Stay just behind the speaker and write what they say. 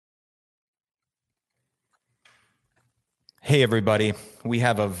Hey, everybody. We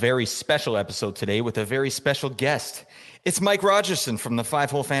have a very special episode today with a very special guest. It's Mike Rogerson from the Five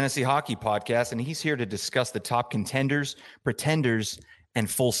Hole Fantasy Hockey Podcast, and he's here to discuss the top contenders, pretenders,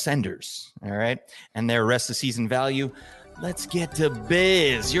 and full senders. All right. And their rest of season value. Let's get to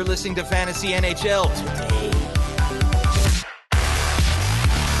biz. You're listening to Fantasy NHL today.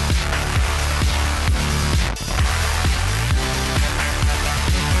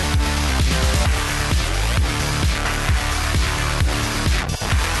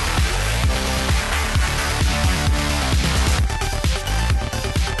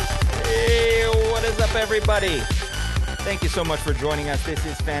 Everybody, thank you so much for joining us. This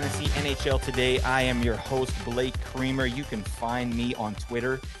is Fantasy NHL Today. I am your host, Blake Creamer. You can find me on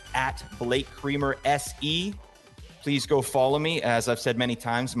Twitter at Blake Creamer SE. Please go follow me. As I've said many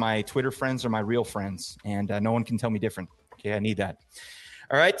times, my Twitter friends are my real friends, and no one can tell me different. Okay, I need that.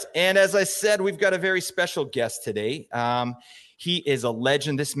 All right, and as I said, we've got a very special guest today. He is a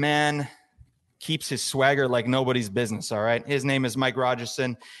legend. This man keeps his swagger like nobody's business, all right? His name is Mike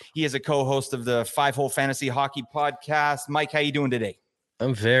Rogerson. He is a co-host of the Five Hole Fantasy Hockey Podcast. Mike, how you doing today?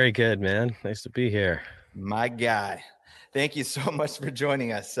 I'm very good, man. Nice to be here. My guy. Thank you so much for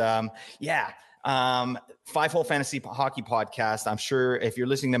joining us. Five Hole Fantasy Hockey Podcast. I'm sure if you're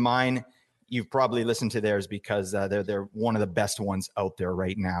listening to mine, you've probably listened to theirs because they're one of the best ones out there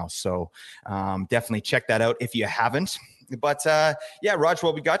right now. So definitely check that out if you haven't. But Raj,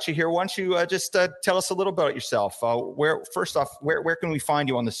 well, we got you here. Why don't you just tell us a little about yourself? Where can we find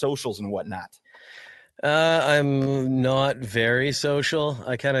you on the socials and whatnot? I'm not very social.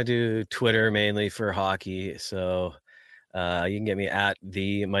 I kind of do Twitter mainly for hockey. So you can get me at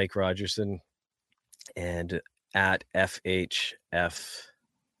the Mike Rogerson and at FHF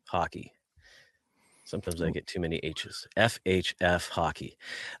Hockey. Sometimes I get too many H's. FHF Hockey.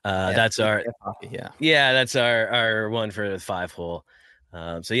 That's our hockey, that's our one for the Five Hole.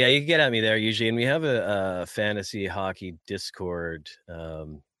 You can get at me there usually, and we have a fantasy hockey Discord,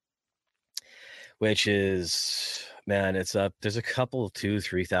 which is, man, it's up. There's a couple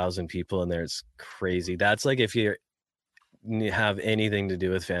 2,000-3,000 people in there. It's crazy. That's like if you have anything to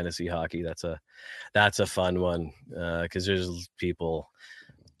do with fantasy hockey, that's a fun one because there's people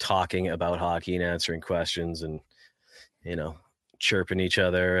talking about hockey and answering questions and, chirping each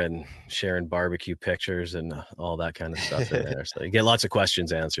other and sharing barbecue pictures and all that kind of stuff in there. So you get lots of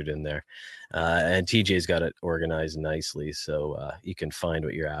questions answered in there. And TJ's got it organized nicely so you can find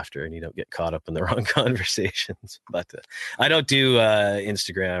what you're after and you don't get caught up in the wrong conversations. But I don't do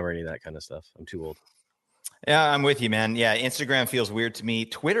Instagram or any of that kind of stuff. I'm too old. Yeah, I'm with you, man. Yeah, Instagram feels weird to me.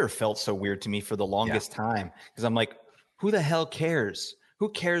 Twitter felt so weird to me for the longest time because I'm like, who the hell cares? Who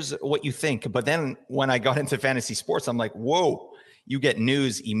cares what you think? But then when I got into fantasy sports, I'm like, whoa, you get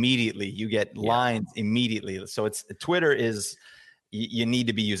news immediately. You get lines immediately. So Twitter is, you need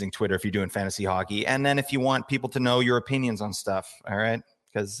to be using Twitter if you're doing fantasy hockey. And then if you want people to know your opinions on stuff, all right?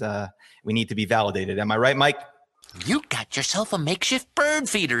 Because we need to be validated. Am I right, Mike? You got yourself a makeshift bird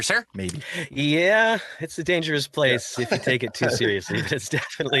feeder, sir. Maybe. Yeah, it's a dangerous place if you take it too seriously. But it's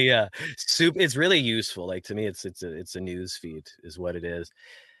definitely it's really useful. Like to me, it's a news feed is what it is.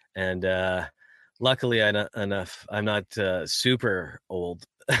 And luckily, I'm not super old.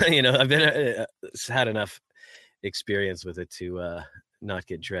 I've been had enough experience with it to not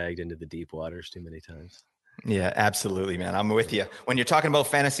get dragged into the deep waters too many times. Yeah, absolutely, man. I'm with you. When you're talking about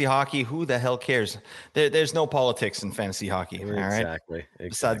fantasy hockey, who the hell cares? There's no politics in fantasy hockey. All right. Exactly.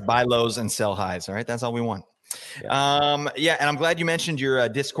 Besides buy lows and sell highs. All right. That's all we want. Yeah. And I'm glad you mentioned your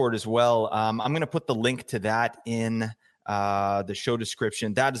Discord as well. I'm going to put the link to that in the show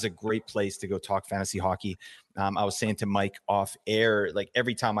description. That is a great place to go talk fantasy hockey. I was saying to Mike off air, like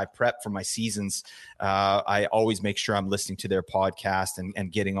every time I prep for my seasons, I always make sure I'm listening to their podcast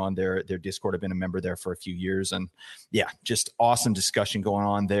and getting on their Discord. I've been a member there for a few years, and just awesome discussion going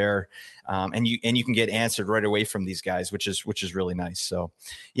on there. And you can get answered right away from these guys, which is really nice. So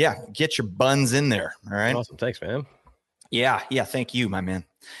get your buns in there. All right. Awesome. Thanks, man. Yeah. Thank you, my man.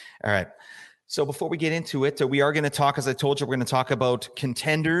 All right. So before we get into it, we are going to talk, as I told you, we're going to talk about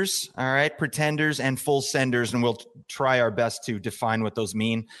contenders, all right, pretenders, and full senders, and we'll try our best to define what those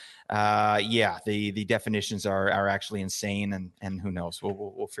mean. The definitions are actually insane, and who knows,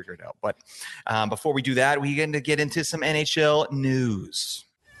 we'll figure it out. But before we do that, we're going to get into some NHL news.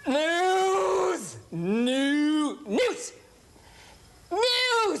 News!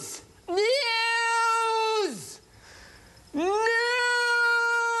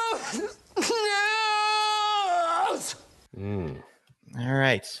 All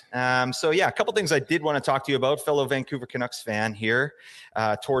right. So yeah, a couple things I did want to talk to you about. Fellow Vancouver Canucks fan here,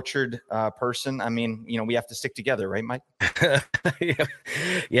 tortured person. I mean, we have to stick together, right, Mike?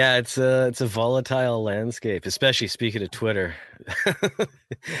 Yeah, it's a volatile landscape, especially speaking of Twitter. The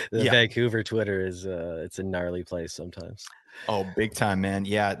Vancouver Twitter is it's a gnarly place sometimes. Oh, big time, man.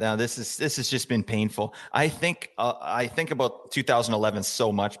 Yeah. Now this has just been painful. I think about 2011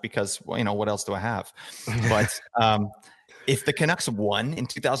 so much because, what else do I have? But if the Canucks won in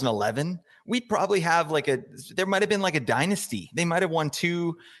 2011, we'd probably have there might have been like a dynasty. They might have won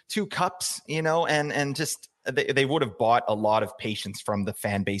two cups, and just they would have bought a lot of patience from the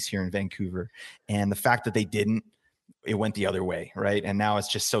fan base here in Vancouver. And the fact that they didn't, it went the other way, right? And now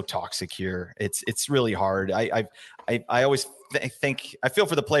it's just so toxic here. It's really hard. I always think I feel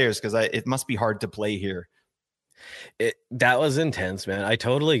for the players because it must be hard to play here. That was intense, man. I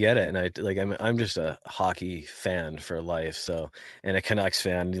totally get it, and I'm just a hockey fan for life. So, and a Canucks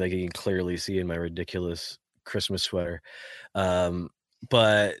fan, like you can clearly see in my ridiculous Christmas sweater.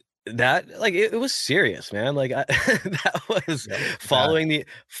 But that it was serious, man. That was following the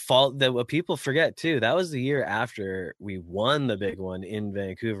fault that what people forget too. That was the year after we won the big one in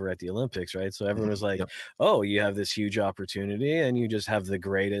Vancouver at the Olympics, right? So everyone was like, "Oh, you have this huge opportunity, and you just have the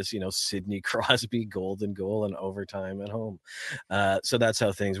greatest, Sidney Crosby golden goal in overtime at home." So that's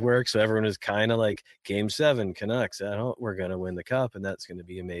how things work. So everyone was kind of like, "Game 7, Canucks at home, we're gonna win the cup, and that's gonna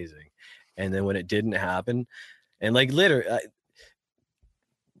be amazing." And then when it didn't happen, and literally.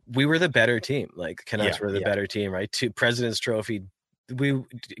 We were the better team. Canucks were the better team, right? President's Trophy. We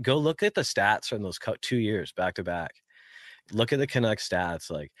go look at the stats from those 2 years back to back. Look at the Canucks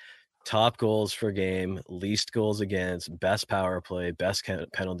stats, top goals per game, least goals against, best power play, best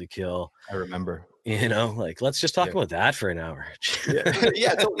penalty kill. I remember. Let's just talk about that for an hour. So,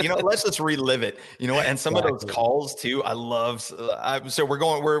 let's just relive it. And some of those calls too, I love. So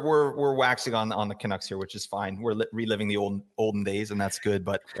we're waxing on the Canucks here, which is fine. We're reliving the olden days, and that's good.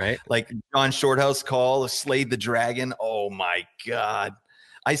 But right, John Shorthouse call, Slade the Dragon. Oh my God.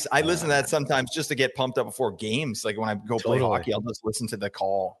 I listen to that sometimes just to get pumped up before games. Like when I go play hockey, I'll just listen to the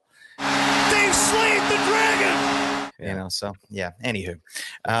call. They slayed the dragon. So yeah. Anywho,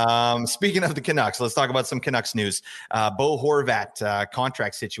 speaking of the Canucks, let's talk about some Canucks news. Bo Horvat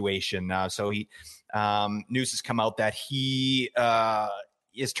contract situation. So he news has come out that he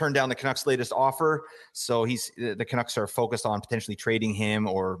is turned down the Canucks' latest offer. So the Canucks are focused on potentially trading him,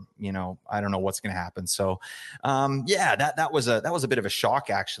 or I don't know what's going to happen. So that was a bit of a shock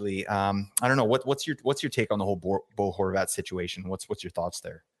actually. I don't know what's your take on the whole Bo Horvat situation. What's your thoughts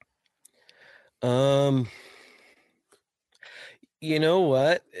there? You know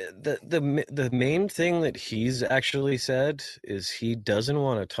what? The main thing that he's actually said is he doesn't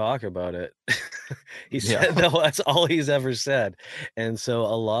want to talk about it. He said that's all he's ever said. And so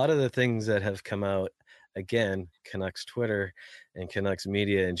a lot of the things that have come out, again, Canucks Twitter and Canucks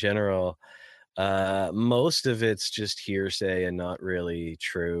media in general, most of it's just hearsay and not really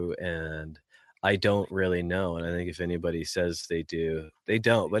true. And I don't really know. And I think if anybody says they do, they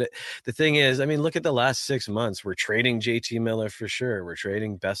don't. But the thing is, look at the last 6 months. We're trading JT Miller for sure. We're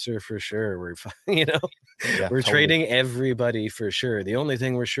trading Besser for sure. We're totally trading everybody for sure. The only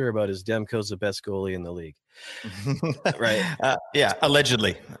thing we're sure about is Demko's the best goalie in the league. Right.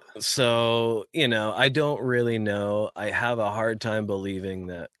 Allegedly. So, I don't really know. I have a hard time believing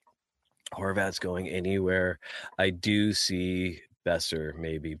that Horvat's going anywhere. I do see Besser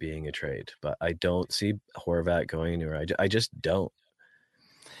maybe being a trade, but I don't see Horvat going anywhere. I just don't.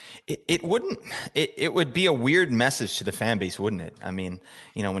 It would be a weird message to the fan base, wouldn't it? When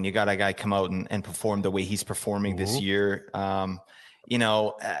you got a guy come out and perform the way he's performing this year, but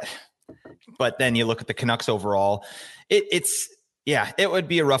then you look at the Canucks overall, it would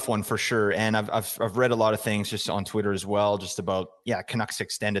be a rough one for sure. And I've read a lot of things just on Twitter as well, just about, Canucks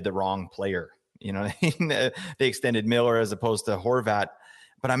extended the wrong player. They extended Miller as opposed to Horvat.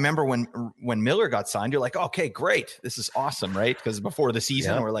 But I remember when Miller got signed, you're like, okay, great. This is awesome, right? Because before the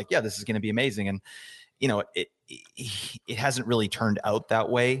season, we're like, this is going to be amazing. And, it hasn't really turned out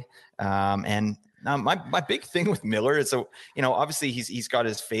that way. And now my big thing with Miller is, obviously he's got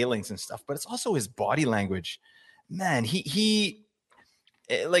his failings and stuff, but it's also his body language. Man, he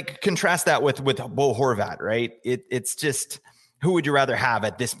contrast that with Bo Horvat, right? It's just, who would you rather have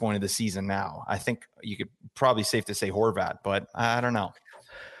at this point of the season now? I think you could probably safe to say Horvat, but I don't know.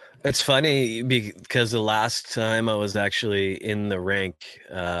 It's funny because the last time I was actually in the rink,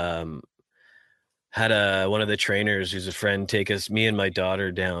 had one of the trainers who's a friend take me and my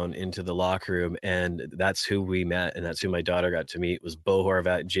daughter down into the locker room, and that's who we met, and that's who my daughter got to meet was Bo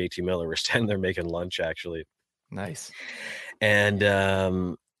Horvat and JT Miller. We're standing there making lunch actually. Nice. And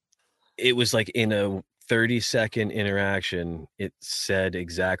it was like in a 30-second interaction, it said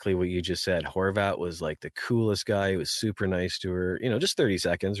exactly what you just said. Horvat was like the coolest guy. He was super nice to her, just 30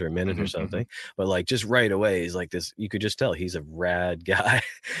 seconds or a minute or something. But like just right away, he's like this. You could just tell he's a rad guy.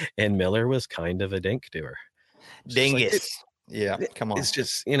 And Miller was kind of a dink to her. Dingus. yeah, come on. It's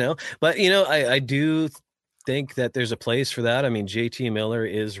just, but I do think that there's a place for that. I mean, JT Miller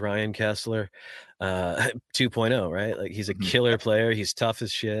is Ryan Kessler 2.0, right? Like he's a killer player. He's tough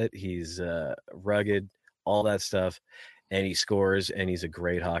as shit. He's rugged, all that stuff. And he scores, and he's a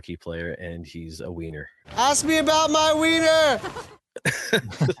great hockey player, and he's a wiener. Ask me about my wiener.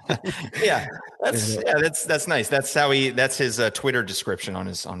 That's nice. That's his Twitter description on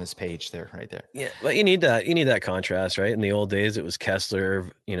his page there, right there. Yeah, but you need that contrast, right? In the old days, it was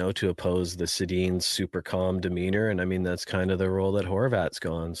Kessler, to oppose the Sedin's super calm demeanor, and I mean that's kind of the role that Horvat's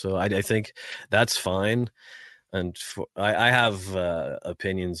gone. So I think that's fine. And I have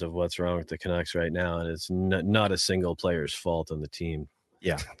opinions of what's wrong with the Canucks right now, and it's not a single player's fault on the team.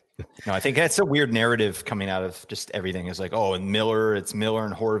 Yeah. No, I think that's a weird narrative coming out of just everything. It's like, oh, and Miller, it's Miller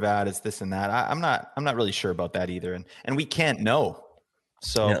and Horvat, it's this and that. I'm not really sure about that either, and we can't know.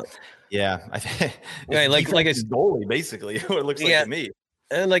 So, I think like I goalie basically. It looks like to me.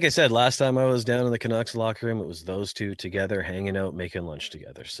 And like I said, last time I was down in the Canucks locker room, it was those two together, hanging out, making lunch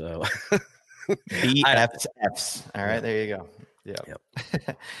together. So, BFFs. All right, there you go. Yeah.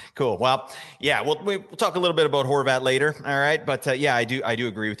 Yep. Cool. Well, we'll talk a little bit about Horvat later. All right. But I do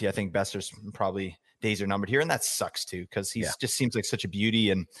agree with you. I think Besser's probably days are numbered here. And that sucks too, because he just seems like such a beauty.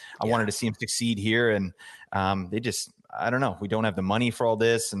 And I wanted to see him succeed here. And they just, I don't know. We don't have the money for all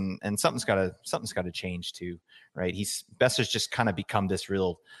this. And something's gotta change too. Right. Besser's just kind of become this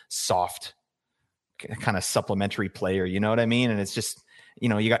real soft kind of supplementary player. You know what I mean? And it's just,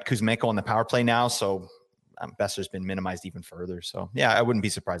 you got Kuzmenko on the power play now. So Besser's been minimized even further. So, I wouldn't be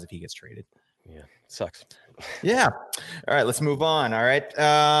surprised if he gets traded. Yeah, it sucks. Yeah. All right, let's move on. All right.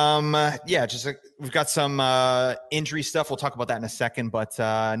 We've got some injury stuff. We'll talk about that in a second. But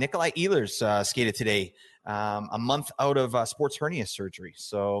Nikolai Ehlers skated today, a month out of sports hernia surgery.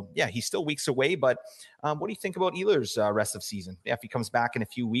 So, he's still weeks away. But what do you think about Ehlers' rest of season? Yeah, if he comes back in a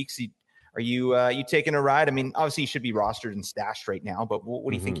few weeks, are you taking a ride? I mean, obviously he should be rostered and stashed right now. But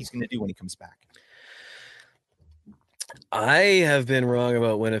what do you think he's going to do when he comes back? I have been wrong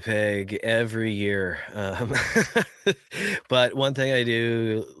about Winnipeg every year. But one thing I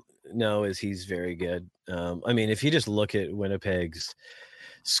do know is he's very good. I mean, if you just look at Winnipeg's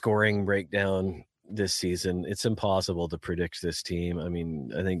scoring breakdown this season, it's impossible to predict this team. I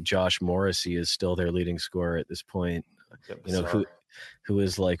mean, I think Josh Morrissey is still their leading scorer at this point. Who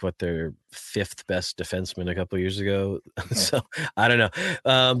is like their fifth best defenseman a couple of years ago. So I don't know.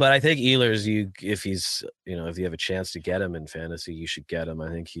 But I think Ehlers, if you have a chance to get him in fantasy, you should get him. I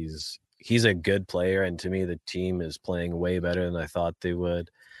think he's a good player. And to me, the team is playing way better than I thought they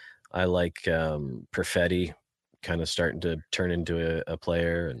would. I like Perfetti kind of starting to turn into a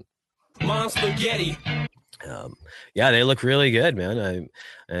player, and Spaghetti. They look really good, man.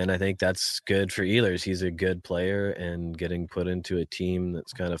 I think that's good for Ehlers. He's a good player and getting put into a team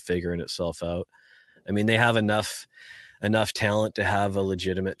that's kind of figuring itself out. I mean, they have enough talent to have a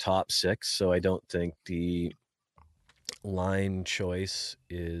legitimate top six. So I don't think the line choice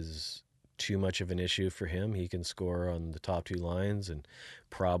is too much of an issue for him. He can score on the top two lines and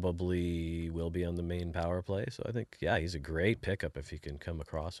probably will be on the main power play. So I think, he's a great pickup if you can come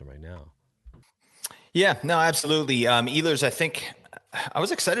across him right now. Yeah, no, absolutely. Ehlers, I think I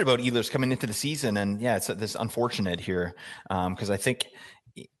was excited about Ehlers coming into the season, and it's this unfortunate here because I think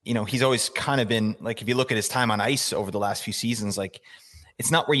he's always kind of been like, if you look at his time on ice over the last few seasons, like it's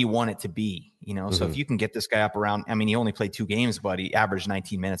not where you want it to be, So if you can get this guy up around, I mean, he only played 2 games, but he averaged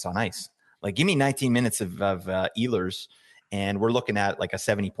 19 minutes on ice. Like, give me 19 minutes of Ehlers, and we're looking at like a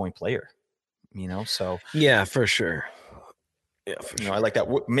 70-point player. So for sure. Yeah, for sure. I like that.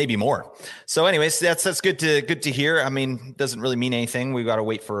 Maybe more. So anyways, that's good to hear. I mean, doesn't really mean anything. We've got to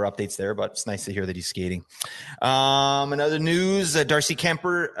wait for updates there, but it's nice to hear that he's skating. Another news, Darcy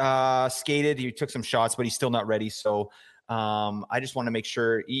Kemper skated. He took some shots, but he's still not ready. So I just want to make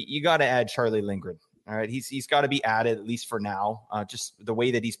sure you got to add Charlie Lindgren. All right. He's got to be added, at least for now. Just the way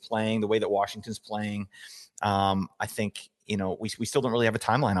that he's playing, the way that Washington's playing. I think, we still don't really have a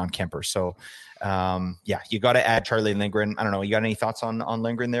timeline on Kemper. So, you got to add Charlie Lindgren. I don't know. You got any thoughts on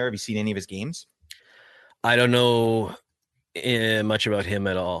Lindgren there? Have you seen any of his games? I don't know much about him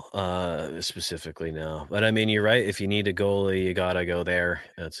at all, specifically now. But, I mean, you're right. If you need a goalie, you got to go there.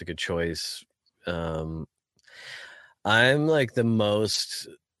 That's a good choice. I'm like the most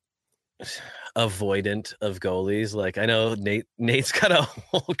avoidant of goalies. Like I know Nate's got a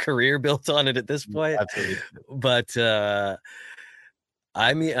whole career built on it at this point. Absolutely. But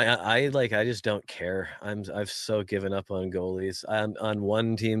I mean, I just don't care. I've so given up on goalies. I'm on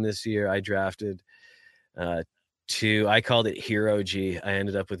one team this year. I drafted two. I called it Hero G. I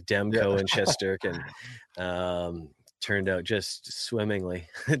ended up with Demko and Shesterkin. Turned out just swimmingly.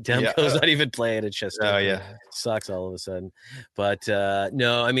 Demko's not even playing at Shesterkin. Oh yeah, sucks all of a sudden. But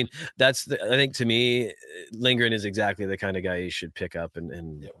no, I mean I think to me, Lindgren is exactly the kind of guy you should pick up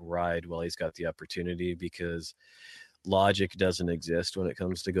and ride while he's got the opportunity, because logic doesn't exist when it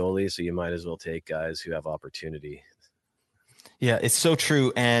comes to goalies, so you might as well take guys who have opportunity. Yeah, it's so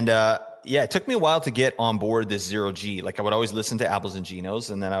true. And it took me a while to get on board this 0G. Like I would always listen to Apples and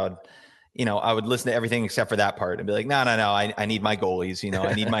Ginos, and then I would listen to everything except for that part and be like, no, I need my goalies.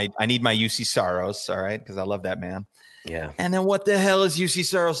 I need my UC Saros. All right. Cause I love that man. Yeah. And then what the hell is UC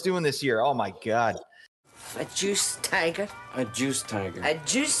Saros doing this year? Oh my God. A juice tiger. A juice tiger. A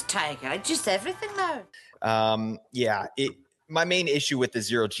juice tiger. I juice everything though. My main issue with the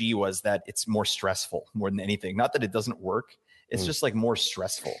 0G was that it's more stressful more than anything. Not that it doesn't work. It's just like more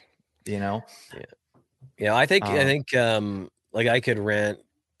stressful, Yeah. I think like I could rant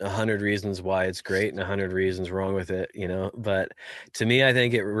 100 reasons why it's great and 100 reasons wrong with it, but to me, I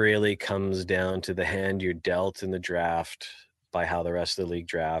think it really comes down to the hand you're dealt in the draft by how the rest of the league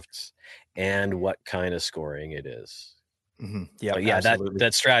drafts and what kind of scoring it is. Mm-hmm. Yeah,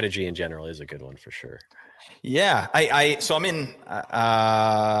 that strategy in general is a good one for sure. Yeah, I'm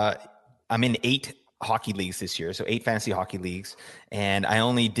in 8 hockey leagues this year, so 8 fantasy hockey leagues, and I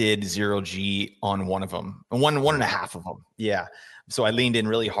only did 0G on one of them, one and a half of them. Yeah, so I leaned in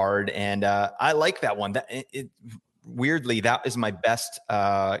really hard, and I like that one. Weirdly, that is my best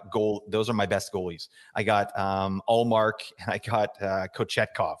goal. Those are my best goalies. I got Ullmark and I got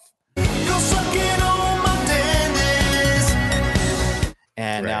Kochetkov.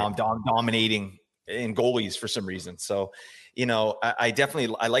 And now I'm dominating in goalies for some reason. So, I definitely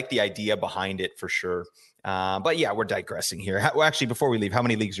like the idea behind it for sure. But yeah, we're digressing here. Actually, before we leave, how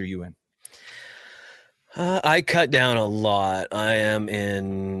many leagues are you in? I cut down a lot. I am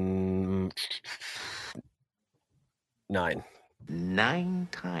in 9. 9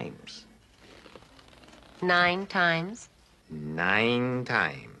 times. 9 times. 9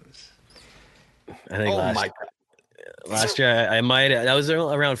 times. I think last year I was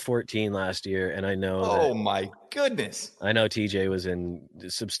around 14 last year, and I know. Oh my goodness! I know TJ was in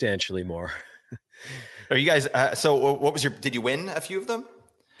substantially more. Are you guys? So what was did you win a few of them?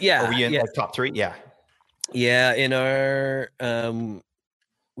 Yeah. Or were you in like top 3? Yeah. Yeah. In our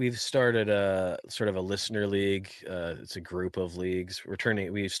we've started a sort of a listener league. It's a group of leagues.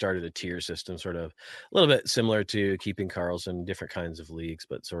 We've started a tier system, sort of a little bit similar to Keeping Karlsson, different kinds of leagues,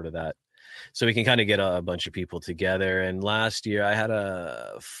 but sort of that. So we can kind of get a bunch of people together. And last year I had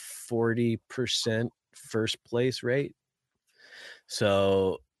a 40% first place rate.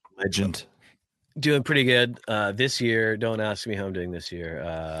 So legend. Doing pretty good. This year, don't ask me how I'm doing this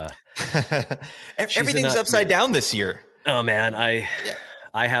year. Everything's upside down this year. Oh man, I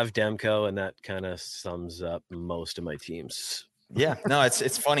have Demko, and that kind of sums up most of my teams. Yeah, no,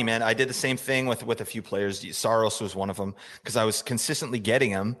 it's funny, man. I did the same thing with a few players. Saros was one of them because I was consistently getting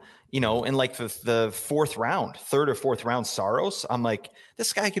him, in like the 4th round, 3rd or 4th round. Saros, I'm like,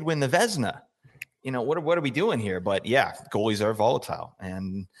 this guy could win the Vezina. What are we doing here? But yeah, goalies are volatile,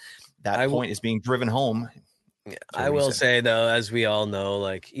 and that point is being driven home. I will say though, as we all know,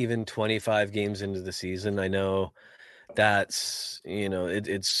 like even 25 games into the season, I know that's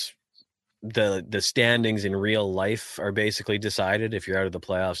it's. The standings in real life are basically decided. If you're out of the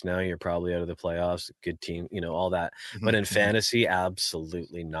playoffs now, you're probably out of the playoffs. Good team, all that. Mm-hmm. But in fantasy,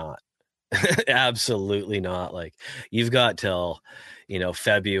 absolutely not. Absolutely not. Like you've got till,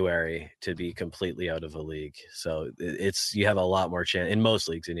 February to be completely out of a league. So you have a lot more chance in most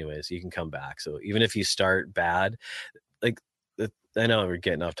leagues anyways. You can come back. So even if you start bad, like I know we're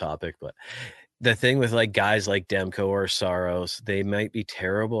getting off topic, but the thing with like guys like Demko or Saros, they might be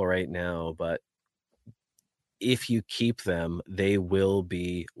terrible right now, but if you keep them, they will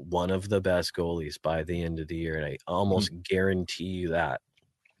be one of the best goalies by the end of the year. And I almost guarantee you that.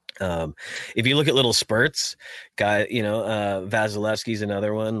 If you look at little spurts, Vasilevsky's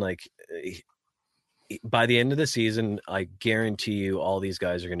another one. Like by the end of the season, I guarantee you all these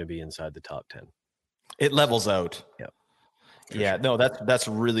guys are going to be inside the top 10. It levels out. Yep. Yeah, no, that's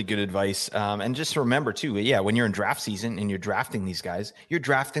really good advice. And just remember too, when you're in draft season and you're drafting these guys, you're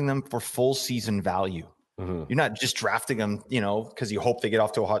drafting them for full season value. You're not just drafting them, because you hope they get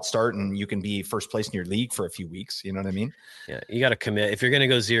off to a hot start and you can be first place in your league for a few weeks. You know what I mean? Yeah, you got to commit. If you're going to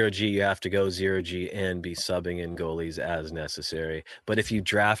go 0G, you have to go 0G and be subbing in goalies as necessary. But if you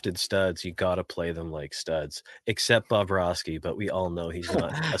drafted studs, you got to play them like studs, except Bobrovsky. But we all know he's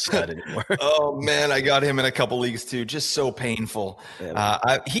not a stud anymore. Oh man, I got him in a couple leagues too. Just so painful.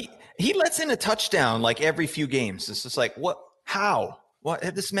 Yeah, He lets in a touchdown like every few games. It's just like, what? How? What?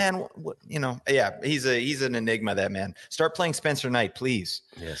 This man? What? Yeah, he's an enigma. That man. Start playing Spencer Knight, please.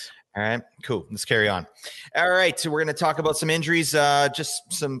 Yes. All right, cool. Let's carry on. All right, so we're going to talk about some injuries, just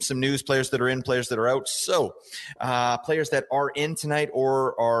some news, players that are in, players that are out. So, players that are in tonight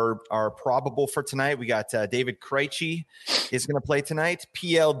or are probable for tonight. We got David Krejci is going to play tonight.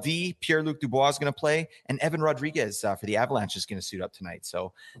 PLD, Pierre-Luc Dubois is going to play, and Evan Rodriguez for the Avalanche is going to suit up tonight.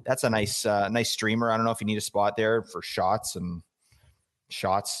 So that's a nice streamer. I don't know if you need a spot there for shots,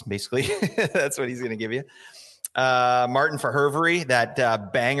 basically. That's what he's going to give you. Martin Verhervery,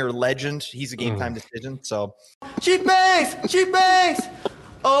 that banger legend. He's a game time decision. So She bangs!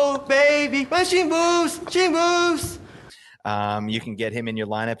 Oh, baby, when she moves! you can get him in your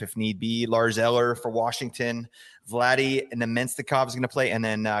lineup if need be. Lars Eller for Washington. Vladdy and Nemenstikov is going to play. And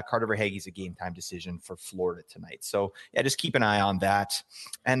then Carter Verhaeghe's a game time decision for Florida tonight. So, yeah, just keep an eye on that.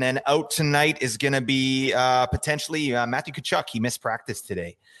 And then out tonight is going to be potentially Matthew Tkachuk. He missed practice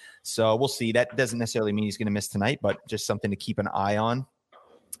today. So we'll see. That doesn't necessarily mean he's going to miss tonight, but just something to keep an eye on.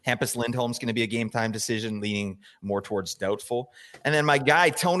 Hampus Lindholm's going to be a game time decision, leaning more towards doubtful. And then my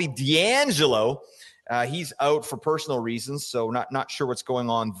guy, Tony DeAngelo, he's out for personal reasons, so not sure what's going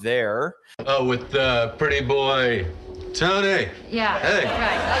on there. Oh, with pretty boy Tony. Yeah. Hey.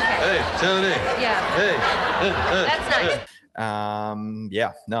 Right. Okay. Hey, Tony. Yeah. Hey. That's nice.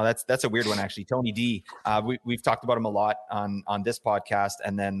 That's a weird one, actually. Tony D, we've talked about him a lot on this podcast,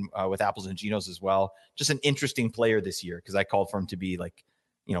 and then with Apples and Genos as well. Just an interesting player this year, because I called for him to be like,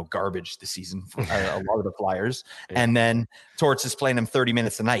 garbage this season for a lot of the Flyers. And then Torts is playing him 30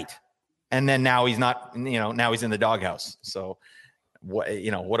 minutes a night, and then now he's not, now he's in the doghouse. So what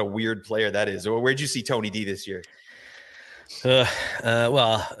a weird player that is. Where'd you see Tony D this year?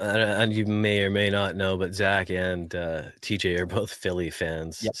 And you may or may not know, but Zach and TJ are both Philly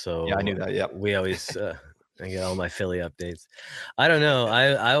fans. Yep. So yeah, I knew that. Yep. We always I get all my Philly updates. I don't know.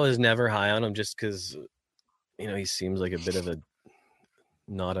 I was never high on him just because he seems like a bit of a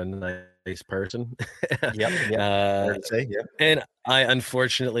not a nice person. Yep. And I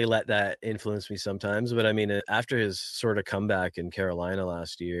unfortunately let that influence me sometimes. But I mean, after his sort of comeback in Carolina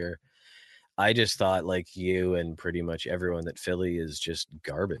last year, I just thought, like you and pretty much everyone, that Philly is just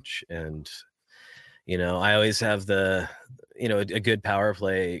garbage. And, I always have a good power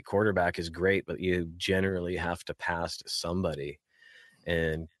play quarterback is great, but you generally have to pass to somebody.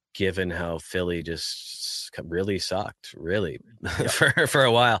 And given how Philly just really sucked, for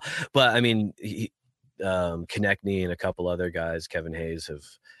a while. But I mean, Konechny and a couple other guys, Kevin Hayes,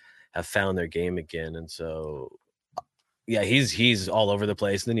 have found their game again. And so, yeah, he's all over the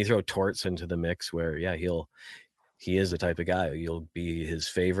place. And then you throw Torts into the mix where, yeah, he is the type of guy. You'll be his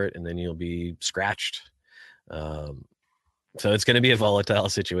favorite and then you'll be scratched. So it's going to be a volatile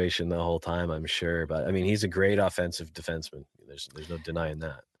situation the whole time, I'm sure. But I mean, he's a great offensive defenseman. There's no denying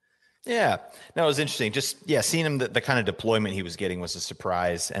that. Yeah, no, it was interesting. Just, seeing him, the kind of deployment he was getting was a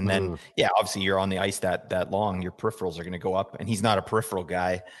surprise. And then, obviously you're on the ice that long, your peripherals are going to go up, and he's not a peripheral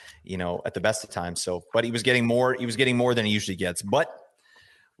guy, at the best of times. So, but he was getting more than he usually gets, but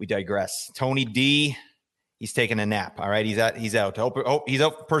we digress. Tony D, he's taking a nap. All right. He's out. He's out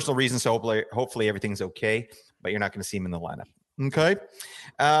for personal reasons. So hopefully everything's okay, but you're not going to see him in the lineup. Okay.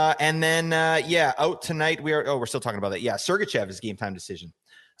 And then, out tonight, we're still talking about that. Yeah. Sergachev is game time decision.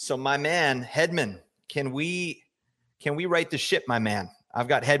 So my man, Hedman, can we right the ship, my man? I've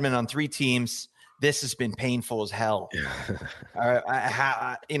got Hedman on 3 teams. This has been painful as hell. All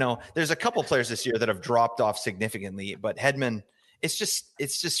right. There's a couple players this year that have dropped off significantly, but Hedman, it's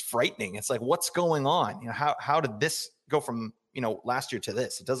just frightening. It's like, what's going on? How did this go from, last year to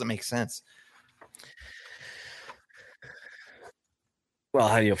this? It doesn't make sense. Well,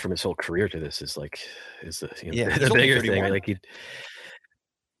 how from his whole career to this is the he's bigger thing. 31. Like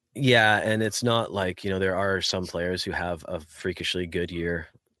yeah, and it's not like, there are some players who have a freakishly good year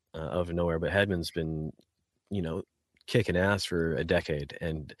out of nowhere, but Hedman's been, kicking ass for a decade.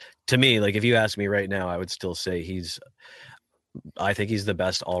 And to me, like, if you ask me right now, I would still say I think he's the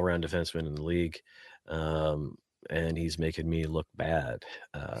best all-around defenseman in the league. And he's making me look bad.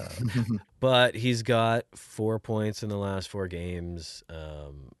 But he's got 4 points in the last 4 games.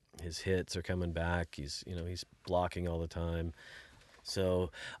 His hits are coming back. He's blocking all the time.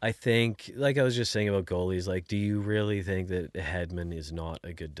 So I think, like I was just saying about goalies, like, do you really think that Hedman is not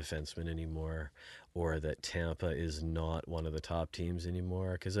a good defenseman anymore, or that Tampa is not one of the top teams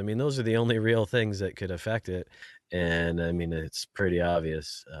anymore? Because I mean, those are the only real things that could affect it. And I mean, it's pretty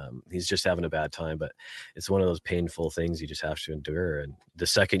obvious. He's just having a bad time, but it's one of those painful things you just have to endure. And the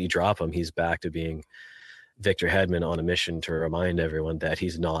second you drop him, he's back to being Victor Hedman on a mission to remind everyone that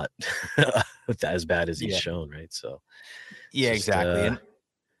he's not as bad as he's shown, right? So Yeah, exactly. And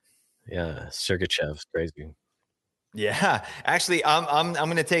yeah, Sergachev's crazy. yeah, actually, I'm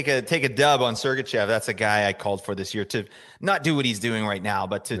going to take a dub on Sergachev. That's a guy I called for this year to not do what he's doing right now,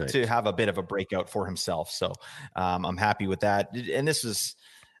 but to have a bit of a breakout for himself. So I'm happy with that. And this was,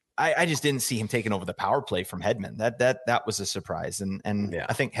 I just didn't see him taking over the power play from Hedman. That was a surprise. And yeah.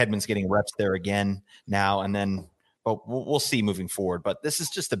 I think Hedman's getting reps there again now, and then we'll see moving forward. But this is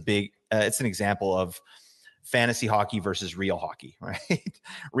just a big. It's an example of fantasy hockey versus real hockey, right?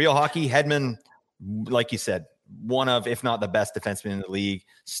 Real hockey, Hedman, like you said, one of, if not the best defenseman in the league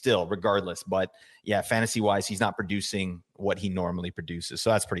still, regardless. But yeah, fantasy wise, he's not producing what he normally produces. So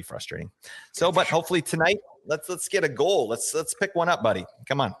that's pretty frustrating. So, but hopefully tonight, let's get a goal. Let's pick one up, buddy.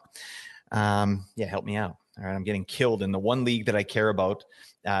 Come on. Yeah, help me out. All right. I'm getting killed in the one league that I care about.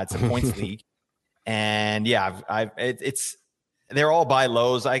 It's a points league. And yeah, they're all buy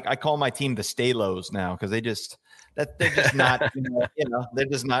lows. I call my team the stay lows now, because they're just not, they're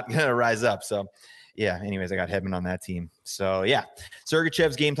just not going to rise up. So yeah, anyways, I got Hedman on that team. So yeah,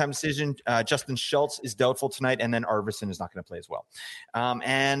 Sergachev's game time decision. Justin Schultz is doubtful tonight, and then Arvidsson is not going to play as well.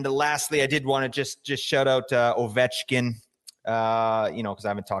 And lastly, I did want to just shout out Ovechkin, because I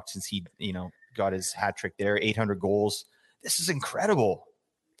haven't talked since he, got his hat trick there, 800 goals. This is incredible.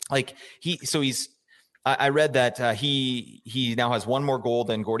 Like I read that he now has one more goal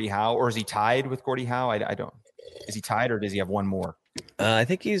than Gordie Howe, or is he tied with Gordie Howe? I don't. Is he tied, or does he have one more? I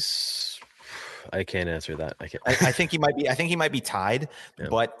think I can't answer that. I think he might be. I think he might be tied,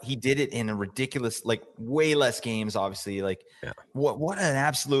 but he did it in a ridiculous, like way less games. Obviously, like what an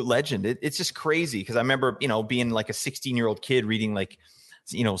absolute legend! It's just crazy, because I remember being like a 16-year-old kid reading like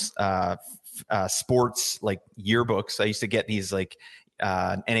sports like yearbooks. I used to get these like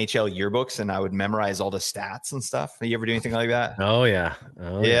NHL yearbooks, and I would memorize all the stats and stuff. You ever do anything like that? Oh yeah.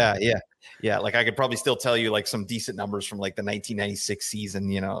 Yeah. Like I could probably still tell you like some decent numbers from like the 1996 season,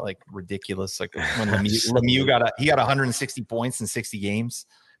 like ridiculous. Like when Lemieux got 160 points in 60 games.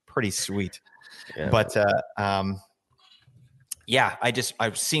 Pretty sweet. Yeah. But I've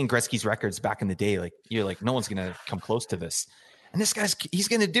seen Gretzky's records back in the day. Like you're like, no one's going to come close to this. And this he's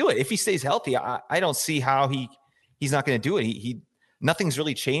going to do it. If he stays healthy, I don't see how he's not going to do it. Nothing's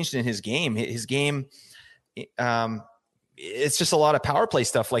really changed in his game. His game, it's just a lot of power play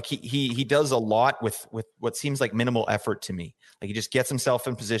stuff. Like he does a lot with what seems like minimal effort to me. Like he just gets himself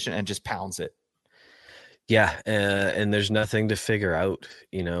in position and just pounds it. Yeah, and there's nothing to figure out,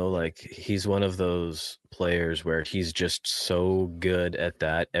 like he's one of those players where he's just so good at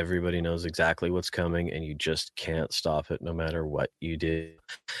that. Everybody knows exactly what's coming, and you just can't stop it no matter what you do.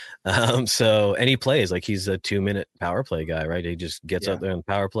 And he plays like he's a 2-minute power play guy, right? He just gets out there on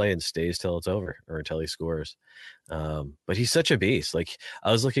power play and stays till it's over, or until he scores. But he's such a beast. Like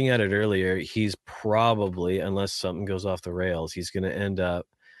I was looking at it earlier, he's probably, unless something goes off the rails, he's going to end up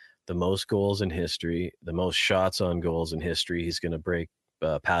the most goals in history, the most shots on goals in history. He's going to break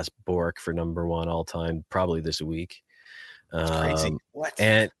past Bork for number 1 all time, probably this week. That's crazy. What?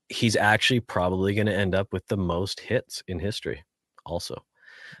 And he's actually probably going to end up with the most hits in history also.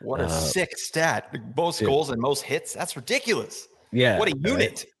 What a sick stat. Most goals and most hits. That's ridiculous. Yeah. What a unit.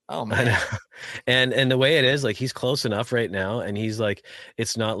 Right? Oh man. And the way it is, like he's close enough right now, and he's like,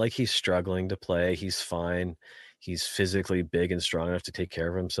 it's not like he's struggling to play. He's fine. He's physically big and strong enough to take care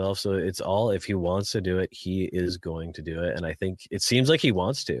of himself. So it's all, if he wants to do it, he is going to do it. And I think it seems like he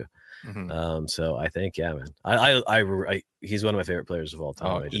wants to. Mm-hmm. So I think, yeah, man, I he's one of my favorite players of all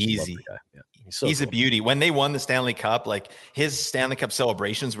time. Oh, easy. Yeah, he's cool. A beauty. When they won the Stanley Cup, like his Stanley Cup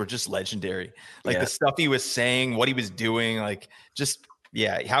celebrations were just legendary. Like the stuff he was saying, what he was doing, like just,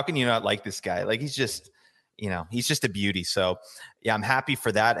 how can you not like this guy? Like he's just, he's just a beauty. So yeah, I'm happy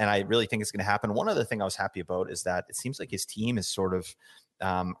for that. And I really think it's going to happen. One other thing I was happy about is that it seems like his team is sort of,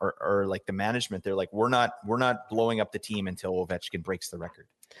 or like the management, they're like, we're not blowing up the team until Ovechkin breaks the record,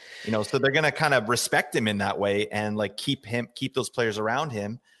 so they're going to kind of respect him in that way and like keep those players around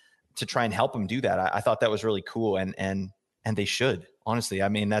him to try and help him do that. I thought that was really cool. And they should, honestly. I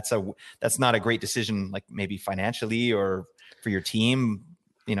mean, that's not a great decision, like maybe financially or for your team,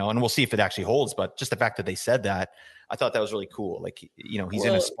 and we'll see if it actually holds, but just the fact that they said that, I thought that was really cool. Like, he's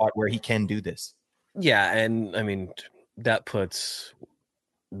in a spot where he can do this. Yeah. And I mean, that puts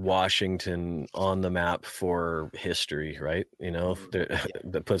Washington on the map for history, right?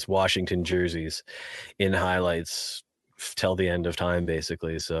 That puts Washington jerseys in highlights till the end of time,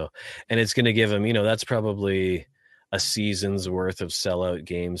 basically. So, and it's going to give them, that's probably a season's worth of sellout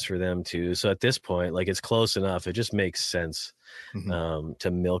games for them too. So at this point, like, it's close enough. It just makes sense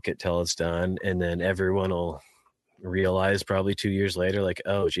to milk it till it's done, and then everyone will realize probably 2 years later, like,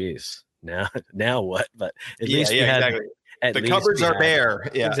 oh geez, now what? But at least we had exactly. At the least cupboards are bare.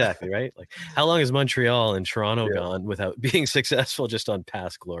 Yeah, exactly, right? Like, how long has Montreal and Toronto gone without being successful just on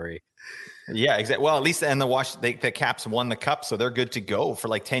past glory? Yeah, exactly. Well, at least the Caps won the cup, so they're good to go for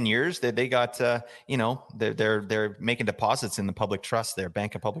like 10 years. They got they're making deposits in the public trust, their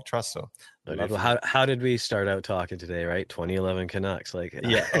bank of public trust. So how did we start out talking today, right? 2011 Canucks. Like,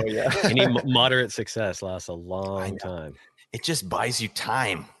 any moderate success lasts a long time. It just buys you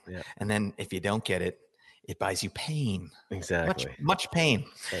time. Yeah. And then if you don't get it, it buys you pain. Exactly. Much pain.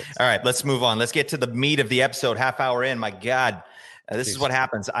 All right, let's move on. Let's get to the meat of the episode. Half hour in, my God. This is what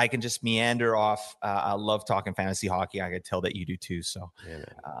happens. I can just meander off. I love talking fantasy hockey. I could tell that you do too. So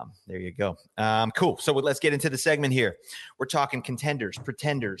there you go. Cool. So let's get into the segment here. We're talking contenders,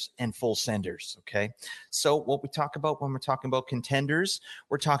 pretenders, and full senders. Okay. So what we talk about when we're talking about contenders,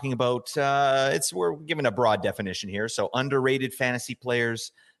 we're talking about we're giving a broad definition here. So underrated fantasy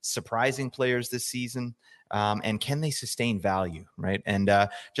players, surprising players this season, and can they sustain value, right? And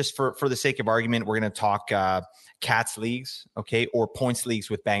just for the sake of argument, we're going to talk Cats leagues, okay, or points leagues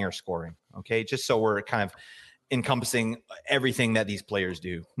with banger scoring, okay, just so we're kind of encompassing everything that these players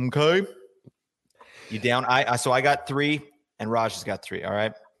do. Okay, you down? So I got 3, and Raj has got 3. All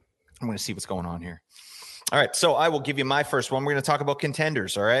right, I'm going to see what's going on here. All right, so I will give you my first one. We're going to talk about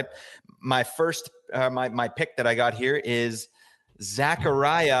contenders. All right, my first my pick that I got here is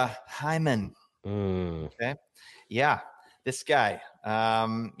Zachariah Hyman. Okay. Yeah. This guy,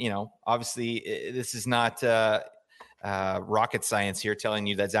 obviously this is not rocket science here telling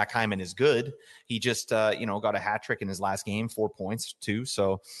you that Zach Hyman is good. He just, got a hat trick in his last game, 4 points too.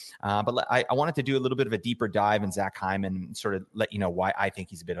 So, but I wanted to do a little bit of a deeper dive in Zach Hyman and sort of let you know why I think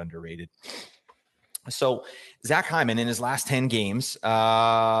he's a bit underrated. So Zach Hyman in his last 10 games,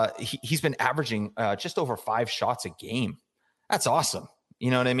 he's been averaging just over 5 shots a game. That's awesome. You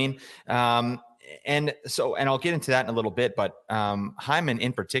know what I mean? And I'll get into that in a little bit, but Hyman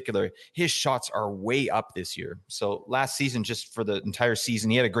in particular, his shots are way up this year. So last season, just for the entire season,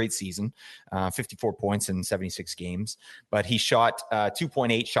 he had a great season, 54 points in 76 games, but he shot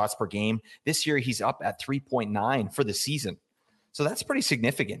 2.8 shots per game. This year, he's up at 3.9 for the season. So that's pretty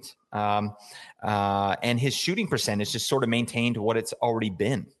significant. And his shooting percentage just sort of maintained what it's already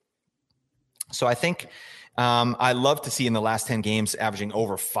been. So I think I love to see in the last 10 games averaging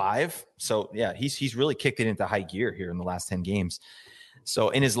over 5. So yeah, he's really kicked it into high gear here in the last 10 games. So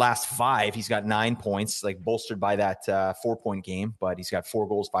in his last 5, he's got 9 points, like bolstered by that 4-point game, but he's got 4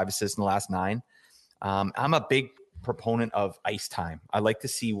 goals, 5 assists in the last 9. I'm a big proponent of ice time. I like to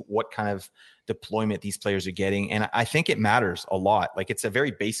see what kind of deployment these players are getting. And I think it matters a lot. Like, it's a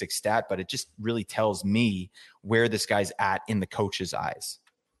very basic stat, but it just really tells me where this guy's at in the coach's eyes.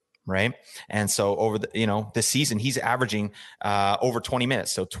 Right. And so over this season, he's averaging over 20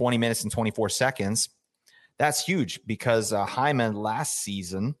 minutes. So 20 minutes and 24 seconds. That's huge because Hyman last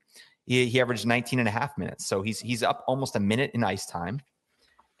season, he averaged 19 and a half minutes. So he's up almost a minute in ice time,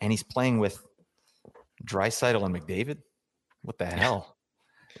 and he's playing with Draisaitl and McDavid. What the hell?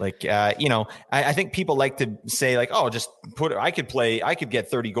 Like, I think people like to say like, oh, just I could get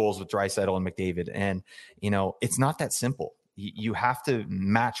 30 goals with Draisaitl and McDavid. And, it's not that simple. You have to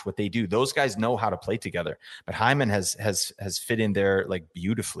match what they do. Those guys know how to play together, but Hyman has fit in there like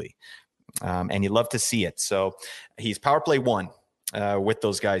beautifully. And you love to see it. So he's power play 1 with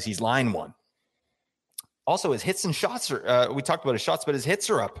those guys. He's line 1. Also, his hits and shots are, we talked about his shots, but his hits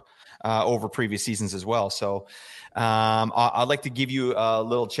are up over previous seasons as well. So I'd like to give you a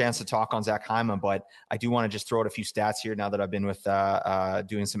little chance to talk on Zach Hyman, but I do want to just throw out a few stats here now that I've been with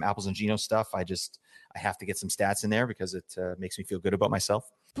doing some Apples and Geno stuff. I have to get some stats in there because it makes me feel good about myself.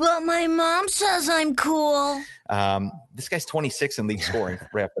 But my mom says I'm cool. This guy's 26 in league scoring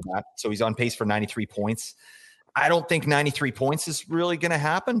right after that. So he's on pace for 93 points. I don't think 93 points is really going to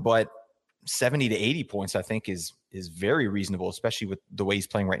happen, but 70 to 80 points, I think, is very reasonable, especially with the way he's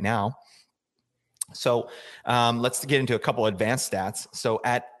playing right now. So let's get into a couple advanced stats. So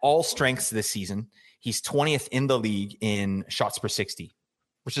at all strengths this season, he's 20th in the league in shots per 60,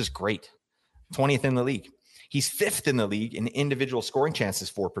 which is great. 20th in the league. He's 5th in the league in individual scoring chances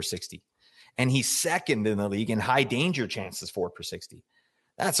 4 per 60. And he's 2nd in the league in high danger chances 4 per 60.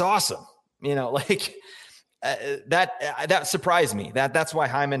 That's awesome. that surprised me. That's why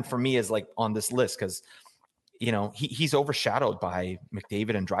Hyman for me is like on this list, because he's overshadowed by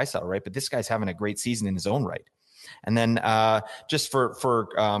McDavid and Draisaitl, right? But this guy's having a great season in his own right. And then just for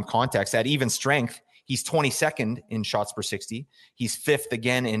context, at even strength, he's 22nd in shots per 60. He's 5th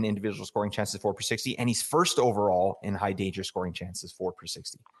again in individual scoring chances 4 per 60, and he's 1st overall in high danger scoring chances 4 per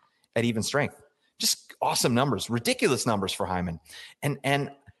 60 at even strength. Just awesome numbers, ridiculous numbers for Hyman,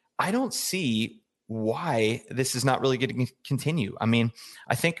 and I don't see why this is not really going to continue. I mean,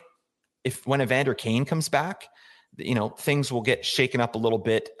 I think when Evander Kane comes back, things will get shaken up a little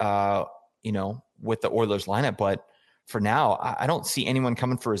bit, with the Oilers lineup. But for now, I don't see anyone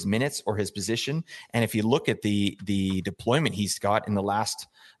coming for his minutes or his position. And if you look at the deployment he's got in the last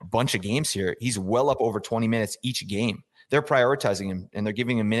bunch of games here, he's well up over 20 minutes each game. They're prioritizing him, and they're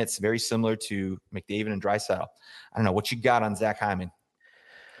giving him minutes very similar to McDavid and Draisaitl. I don't know what you got on Zach Hyman.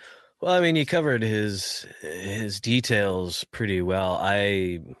 Well, I mean, you covered his details pretty well.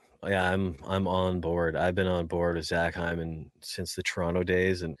 I'm on board. I've been on board with Zach Hyman since the Toronto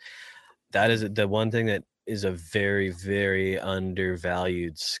days, and that is the one thing that is a very, very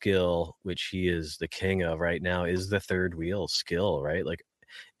undervalued skill, which he is the king of right now, is the third wheel skill, right? Like,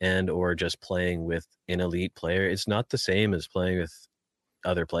 and or just playing with an elite player. It's not the same as playing with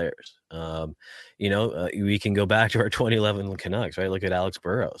other players. We can go back to our 2011 Canucks, right? Look at Alex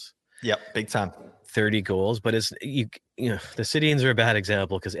Burrows. Yep, big time. 30 goals, but the Sedins are a bad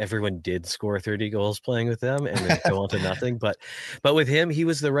example because everyone did score 30 goals playing with them and then go on to nothing. But with him, he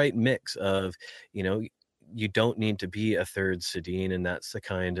was the right mix of, you don't need to be a third Sedin, and that's the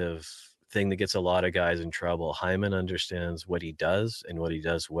kind of thing that gets a lot of guys in trouble. Hyman understands what he does and what he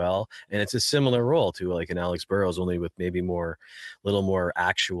does well, and it's a similar role to like an Alex Burrows, only with maybe little more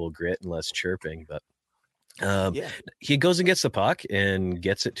actual grit and less chirping. But he goes and gets the puck and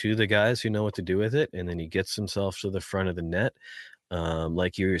gets it to the guys who know what to do with it, and then he gets himself to the front of the net.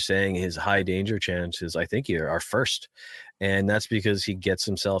 Like you were saying, his high danger chances, I think, are first, and that's because he gets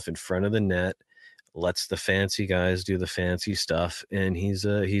himself in front of the net, lets the fancy guys do the fancy stuff, and he's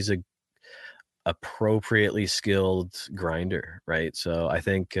a appropriately skilled grinder, right? So I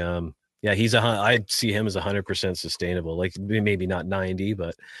think I see him as 100% sustainable, like maybe not 90,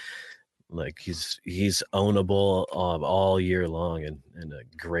 but like he's ownable all year long, and a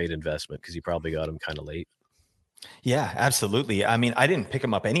great investment because you probably got him kind of late. Yeah, absolutely. I mean, I didn't pick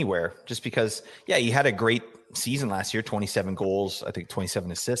him up anywhere just because, he had a great season last year, 27 goals, I think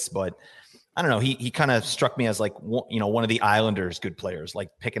 27 assists, but I don't know. He kind of struck me as like, one of the Islanders' good players, like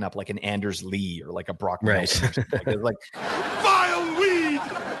picking up like an Anders Lee or like a Brock Nelson. Right. Like vile weed.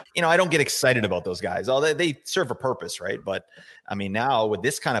 I don't get excited about those guys. Although they serve a purpose, right? But I mean, now with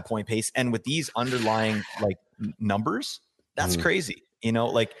this kind of point pace and with these underlying like numbers, that's crazy.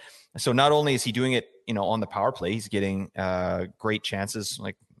 So not only is he doing it, on the power play, he's getting great chances.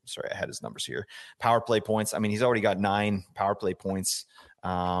 Like, sorry, I had his numbers here. Power play points. I mean, he's already got 9 power play points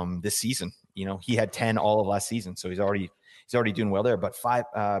this season. He had 10 all of last season, so he's already doing well there. But 5,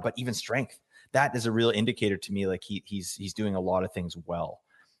 but even strength, that is a real indicator to me. Like he's doing a lot of things well,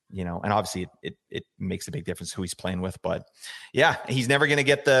 and obviously it makes a big difference who he's playing with. But yeah, he's never going to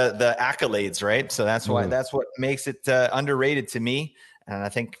get the accolades, right? So that's why that's what makes it underrated to me. And I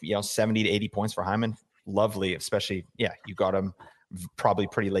think 70 to 80 points for Hyman, lovely, especially you got him probably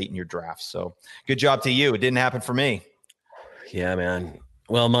pretty late in your draft. So good job to you. It didn't happen for me. Yeah, man.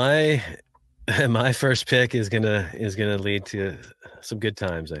 Well, my first pick is gonna lead to some good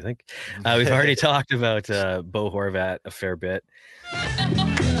times, I think. We've already talked about Bo Horvat a fair bit.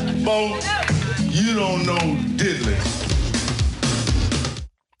 Bo, you don't know diddly.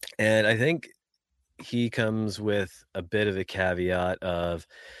 And I think he comes with a bit of a caveat of,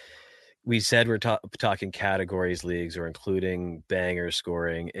 we said we're talking categories leagues or including banger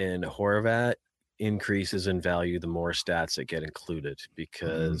scoring, and Horvat increases in value the more stats that get included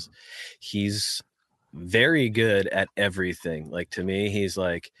because he's very good at everything. Like, to me, he's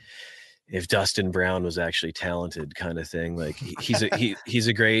like if Dustin Brown was actually talented kind of thing. Like he's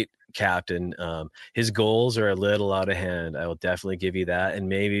a great captain. His goals are a little out of hand. I will definitely give you that. And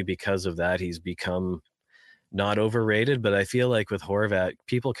maybe because of that, he's become not overrated, but I feel like with Horvat,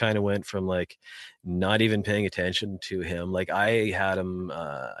 people kind of went from like not even paying attention to him. Like I had him,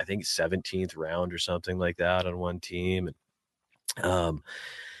 I think 17th round or something like that on one team. And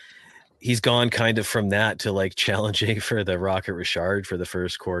he's gone kind of from that to like challenging for the Rocket Richard for the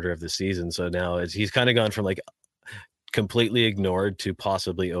first quarter of the season. So now he's kind of gone from like completely ignored to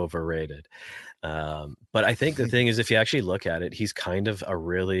possibly overrated. But I think the thing is, if you actually look at it, he's kind of a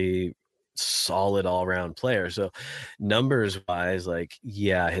really solid all-around player. So numbers wise, like,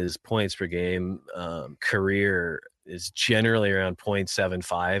 yeah, his points per game career is generally around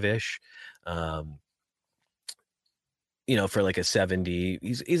 0.75 ish. For like a 70,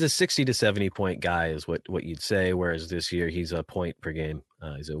 he's a 60 to 70 point guy is what you'd say. Whereas this year he's a point per game.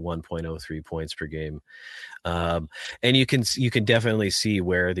 He's at 1.03 points per game. And you can definitely see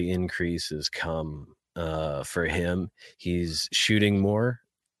where the increases come for him. He's shooting more,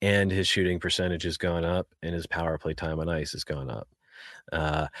 and his shooting percentage has gone up, and his power play time on ice has gone up.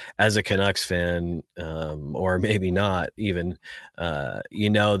 As a Canucks fan, or maybe not even, that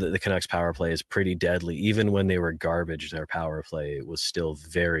the Canucks power play is pretty deadly. Even when they were garbage, their power play was still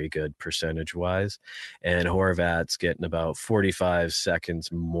very good percentage wise. And Horvat's getting about 45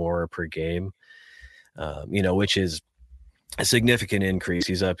 seconds more per game, which is a significant increase.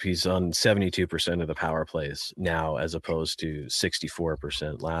 He's on 72% of the power plays now, as opposed to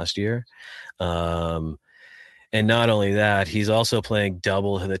 64% last year. And not only that, he's also playing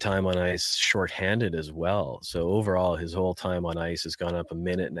double the time on ice shorthanded as well. So overall, his whole time on ice has gone up a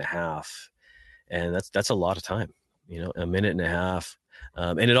minute and a half. And that's a lot of time, a minute and a half.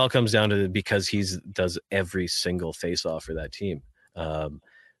 And it all comes down to because he does every single face-off for that team.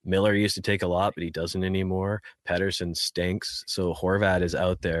 Miller used to take a lot, but he doesn't anymore. Pettersson stinks. So Horvat is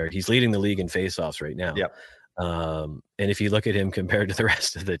out there. He's leading the league in face-offs right now. Yep. And if you look at him compared to the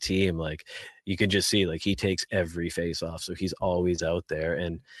rest of the team, like, you can just see, like, he takes every face off. So he's always out there.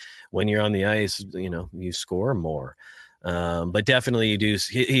 And when you're on the ice, you score more. But definitely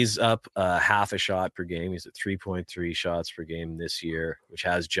he's up half a shot per game. He's at 3.3 shots per game this year, which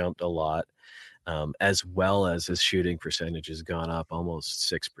has jumped a lot. As well as his shooting percentage has gone up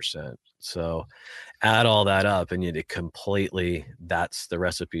almost 6%. So add all that up, and that's the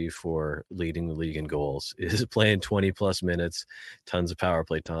recipe for leading the league in goals, is playing 20 plus minutes, tons of power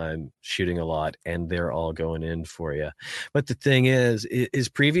play time, shooting a lot, and they're all going in for you. But the thing is, his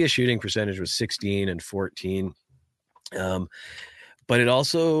previous shooting percentage was 16 and 14. But it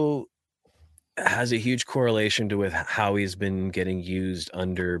also has a huge correlation with how he's been getting used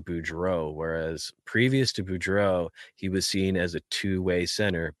under Boudreau, whereas previous to Boudreau, he was seen as a two-way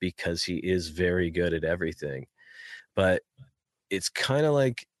center because he is very good at everything. But it's kind of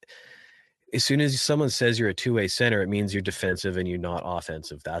like, as soon as someone says you're a two-way center, it means you're defensive and you're not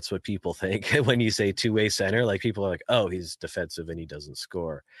offensive. That's what people think when you say two-way center. Like, people are like, oh, he's defensive and he doesn't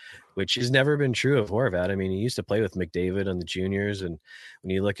score, which has never been true of Horvat. I mean, he used to play with McDavid on the juniors, and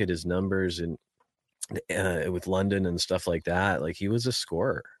when you look at his numbers and with London and stuff like that, like, he was a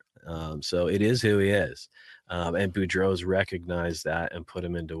scorer. So it is who he is. And Boudreau's recognized that and put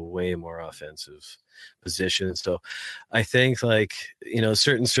him into way more offensive positions. So I think, like,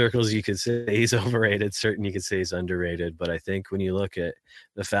 certain circles you could say he's overrated, certain you could say he's underrated. But I think when you look at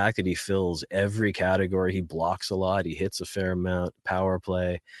the fact that he fills every category, he blocks a lot, he hits a fair amount, power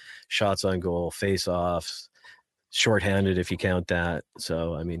play, shots on goal, face-offs, shorthanded if you count that.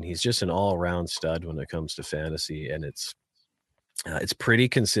 So, I mean, he's just an all-around stud when it comes to fantasy, and it's pretty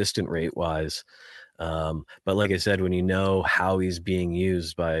consistent rate-wise. But like I said, when you know how he's being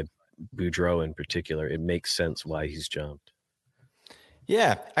used by Boudreau in particular, it makes sense why he's jumped.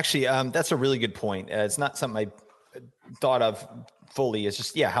 Yeah, actually, that's a really good point. It's not something I thought of fully. It's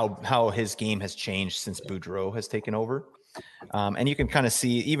just, how his game has changed since Boudreau has taken over. And you can kind of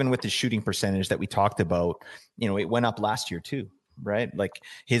see, even with the shooting percentage that we talked about, it went up last year too, right? Like,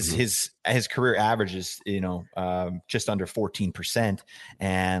 his career average is, just under 14%.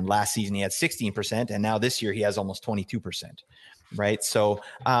 And last season he had 16%. And now this year he has almost 22%. Right. So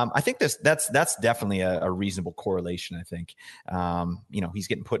I think that's definitely a reasonable correlation. I think, he's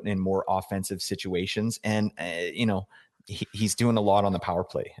getting put in more offensive situations, and, he's doing a lot on the power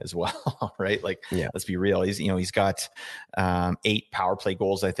play as well, right? Like, let's be real. He's got 8 power play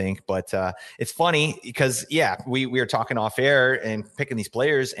goals, I think. But it's funny because, we were talking off air and picking these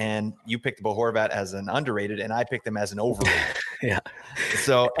players, and you picked Bo Horvat as an underrated, and I picked him as an overrated. Yeah.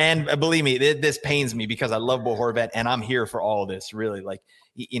 So, and believe me, this pains me because I love Bo Horvat, and I'm here for all of this. Really, like,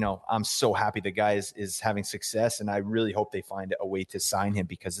 I'm so happy the guy is having success, and I really hope they find a way to sign him,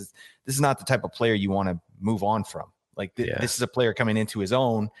 because this is not the type of player you want to move on from. Like, this is a player coming into his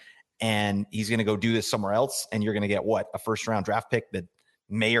own, and he's going to go do this somewhere else, and you're going to get a first round draft pick that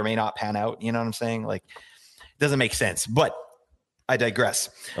may or may not pan out. You know what I'm saying? Like, it doesn't make sense, but I digress.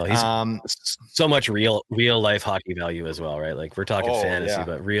 Well, he's so much real life hockey value as well, right? Like, we're talking fantasy,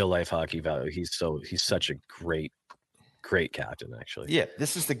 but real life hockey value. He's such a great captain, actually. Yeah,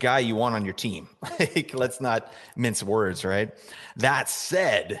 this is the guy you want on your team. Like, let's not mince words, right? That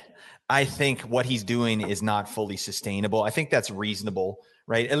said, I think what he's doing is not fully sustainable. I think that's reasonable,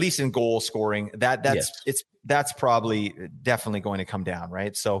 right? At least in goal scoring, that's probably definitely going to come down,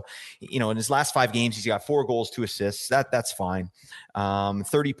 right? So, in his last 5 games, he's got 4 goals, 2 assists. That's fine.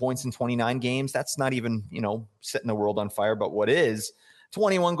 30 points in 29 games. That's not even, setting the world on fire. But what is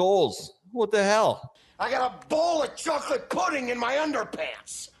 21 goals? What the hell? I got a bowl of chocolate pudding in my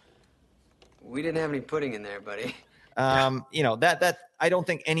underpants. We didn't have any pudding in there, buddy. That I don't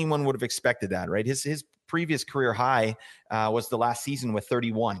think anyone would have expected that, right? His previous career high was the last season with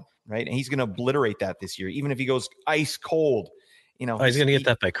 31. Right. And he's going to obliterate that this year, even if he goes ice cold, he's going to get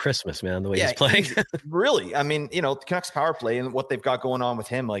that by Christmas, man, the way he's playing. Really. I mean, the Canucks power play and what they've got going on with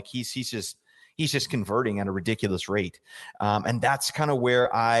him, like he's just converting at a ridiculous rate. And that's kind of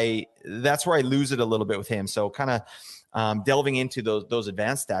where I lose it a little bit with him. So kind of delving into those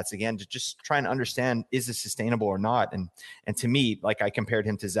advanced stats again, to just trying to understand, is this sustainable or not? And to me, like I compared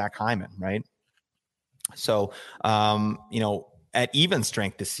him to Zach Hyman, right? So, at even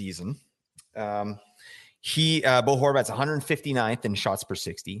strength this season, Bo Horvat's 159th in shots per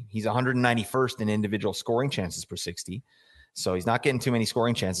 60. He's 191st in individual scoring chances per 60. So he's not getting too many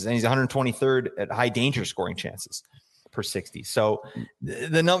scoring chances, and he's 123rd at high danger scoring chances per 60. So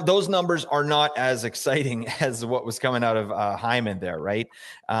those numbers are not as exciting as what was coming out of Hyman there, right?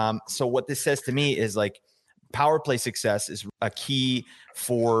 So what this says to me is like power play success is a key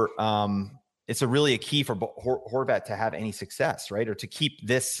for it's really a key for Horvat to have any success, right? Or to keep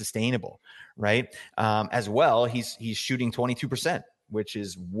this sustainable, right? As well, he's shooting 22%, which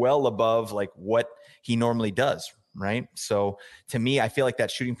is well above like what he normally does, right? So to me, I feel like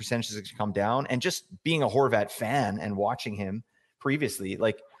that shooting percentage has come down. And just being a Horvat fan and watching him previously,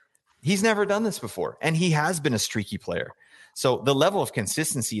 like he's never done this before. And he has been a streaky player. So the level of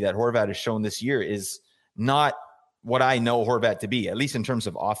consistency that Horvat has shown this year is not what I know Horvat to be, at least in terms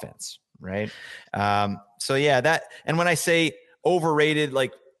of offense. Right. So yeah, that, and when I say overrated,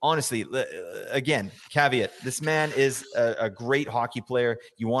 like honestly, again, caveat, this man is a great hockey player.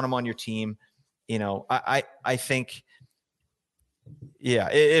 You want him on your team. I think, yeah,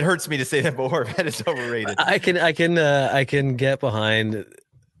 it hurts me to say that Bo Horvat is overrated. I can get behind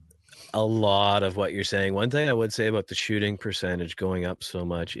a lot of what you're saying. One thing I would say about the shooting percentage going up so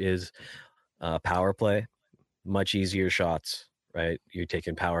much is power play, much easier shots. Right, you're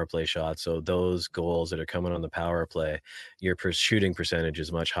taking power play shots, so those goals that are coming on the power play, your shooting percentage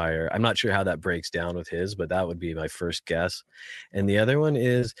is much higher. I'm not sure how that breaks down with his, but that would be my first guess. And the other one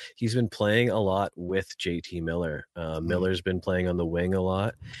is he's been playing a lot with JT Miller. Miller's been playing on the wing a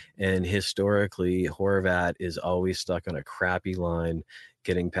lot, and historically, Horvat is always stuck on a crappy line,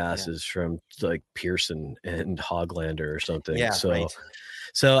 getting passes from like Pearson and Hoglander or something. Yeah,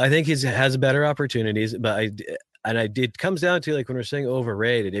 so I think he has better opportunities, but it comes down to like when we're saying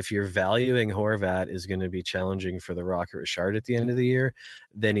overrated, if you're valuing Horvat is going to be challenging for the Rocket Richard at the end of the year,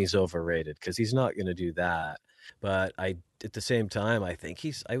 then he's overrated because he's not going to do that. But at the same time, I think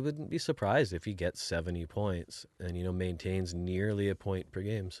I wouldn't be surprised if he gets 70 points and, maintains nearly a point per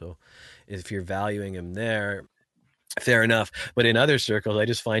game. So if you're valuing him there, fair enough. But in other circles, I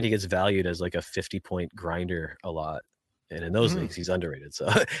just find he gets valued as like a 50-point grinder a lot. And in those leagues, he's underrated. So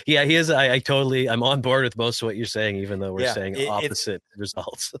yeah, he is. I'm on board with most of what you're saying, even though we're saying opposite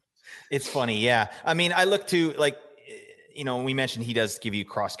results. It's funny. Yeah. I mean, I look to like, we mentioned he does give you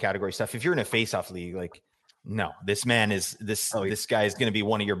cross category stuff. If you're in a face-off league, like, no, this man is this guy is going to be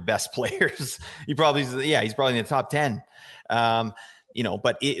one of your best players. He's probably in the top 10.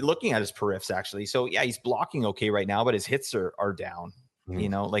 But looking at his periffs actually. So yeah, he's blocking okay right now, but his hits are down. He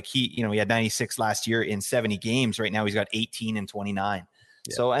had 96 last year in 70 games. Right now he's got 18 and 29.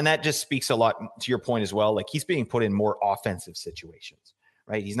 Yeah. So, and that just speaks a lot to your point as well. Like he's being put in more offensive situations,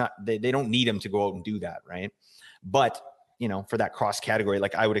 right? He's not, they don't need him to go out and do that. Right. But, for that cross category,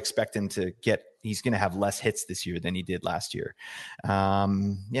 like I would expect him to he's going to have less hits this year than he did last year.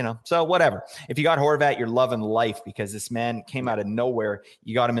 So whatever. If you got Horvat, you're loving life because this man came out of nowhere.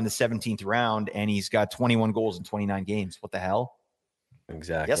 You got him in the 17th round and he's got 21 goals in 29 games. What the hell?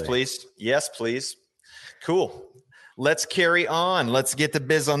 Exactly. Yes, please. Cool. Let's carry on. Let's get the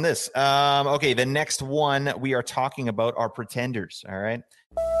biz on this. Okay, the next one we are talking about are pretenders. All right.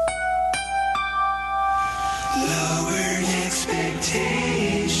 Lowered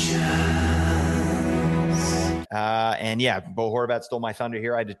expectations. And yeah, Bo Horvat stole my thunder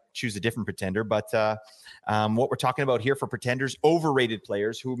here. I had to choose a different pretender, but what we're talking about here for pretenders, overrated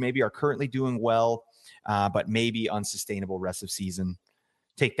players who maybe are currently doing well, but maybe unsustainable rest of season.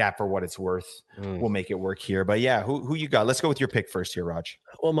 take that for what it's worth. We'll make it work here. But yeah, who you got? Let's go with your pick first here, Raj.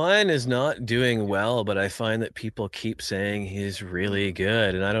 Well, mine is not doing well, but I find that people keep saying he's really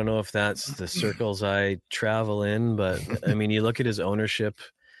good. And I don't know if that's the circles I travel in, but I mean, you look at his ownership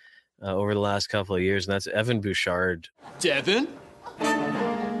over the last couple of years, and that's Evan Bouchard. Devin? What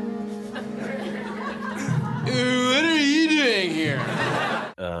are you doing here?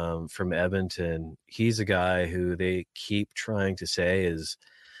 From Edmonton. He's a guy who they keep trying to say is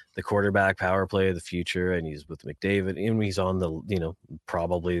the quarterback power play of the future, and he's with McDavid, and he's on the,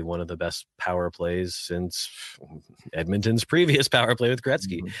 probably one of the best power plays since Edmonton's previous power play with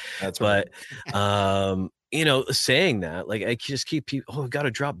Gretzky. That's right. But saying that, like, I just keep people, got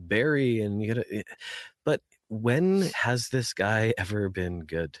to drop Barry, and you got to, but when has this guy ever been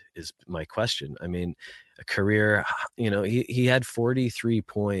good is my question. I mean, a career, he had 43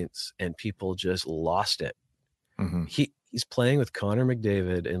 points and people just lost it. He's playing with Connor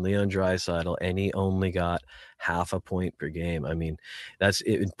McDavid and Leon Draisaitl, and he only got half a point per game. I mean, that's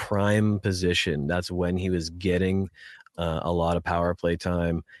in prime position. That's when he was getting a lot of power play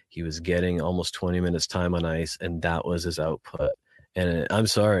time. He was getting almost 20 minutes time on ice, and that was his output. And I'm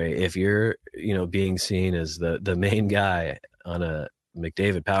sorry, if you're, being seen as the main guy on a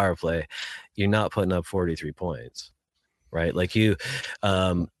McDavid power play, you're not putting up 43 points, right? Like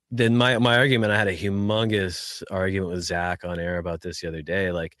then my argument, I had a humongous argument with Zach on air about this the other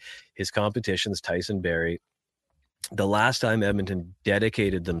day. Like, his competition's Tyson Barrie. The last time Edmonton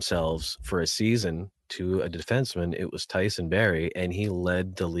dedicated themselves for a season to a defenseman, it was Tyson Barrie, and he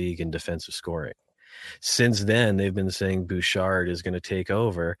led the league in defensive scoring. Since then, they've been saying Bouchard is going to take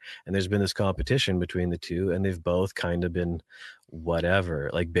over, and there's been this competition between the two, and they've both kind of been whatever.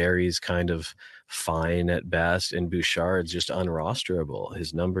 Like, Barry's kind of fine at best, and Bouchard's just unrosterable.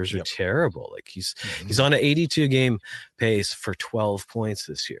 His numbers are terrible. Like, he's on an 82 game pace for 12 points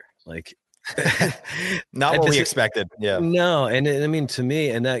this year. Like, not what we expected. Yeah. No. And I mean, to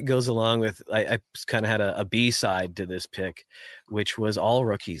me, and that goes along with, I kind of had a B side to this pick, which was all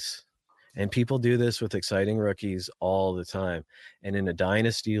rookies. And people do this with exciting rookies all the time. And in a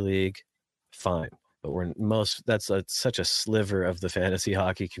dynasty league, fine. But that's such a sliver of the fantasy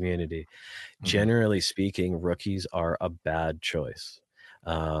hockey community. Generally speaking, rookies are a bad choice.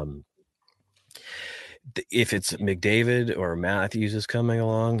 If it's McDavid or Matthews is coming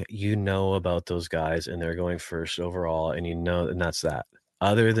along, about those guys, and they're going first overall, and that's that.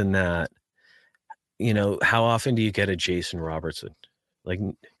 Other than that, how often do you get a Jason Robertson? Like,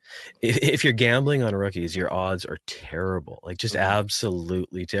 if you're gambling on rookies, your odds are terrible, like just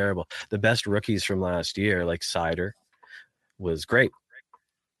absolutely terrible. The best rookies from last year, like Sider, was great,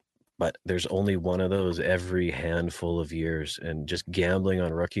 but there's only one of those every handful of years. And just gambling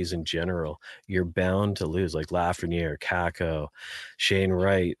on rookies in general, you're bound to lose. Like Lafreniere, Kakko, Shane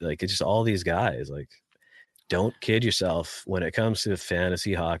Wright, like, it's just all these guys. Like, don't kid yourself when it comes to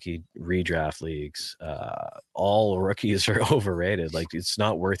fantasy hockey redraft leagues. All rookies are overrated. Like, it's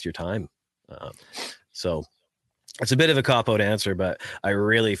not worth your time. So it's a bit of a cop-out answer, but I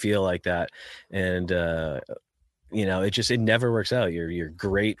really feel like that. And it never works out. Your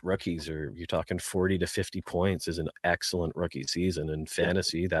great rookies, or you're talking 40 to 50 points is an excellent rookie season. In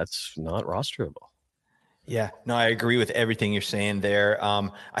fantasy, that's not rosterable. Yeah, no, I agree with everything you're saying there.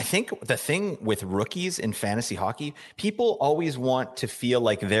 I think the thing with rookies in fantasy hockey, people always want to feel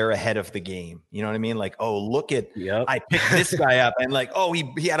like they're ahead of the game. You know what I mean? Like, oh, look at, I picked this guy up, and like, oh,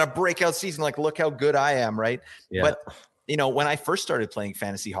 he had a breakout season. Like, look how good I am, right? Yeah. But, when I first started playing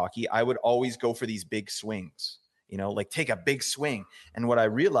fantasy hockey, I would always go for these big swings, like take a big swing. And what I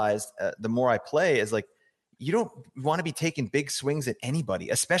realized the more I play is like, you don't want to be taking big swings at anybody,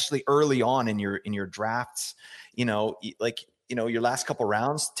 especially early on in your drafts. Your last couple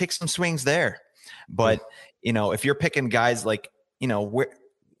rounds, take some swings there. But if you're picking guys like, where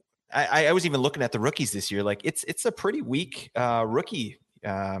I was even looking at the rookies this year, like it's a pretty weak rookie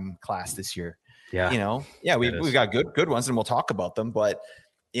class this year. Yeah, we've got good ones, and we'll talk about them. But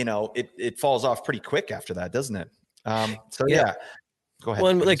it falls off pretty quick after that, doesn't it? Yeah. Go ahead.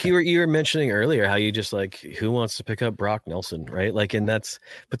 Well, like you were mentioning earlier, how you just like, who wants to pick up Brock Nelson, right? Like,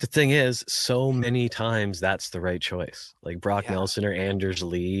 but the thing is, so many times that's the right choice. Like Brock Nelson or Anders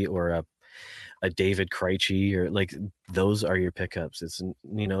Lee or a David Krejci, or like, those are your pickups. It's,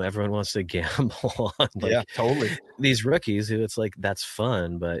 everyone wants to gamble on totally these rookies who it's like, that's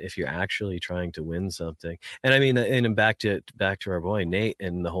fun. But if you're actually trying to win something, and I mean, and back to our boy Nate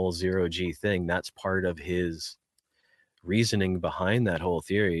and the whole 0G thing, that's part of his reasoning behind that whole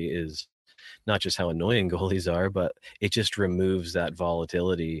theory, is not just how annoying goalies are, but it just removes that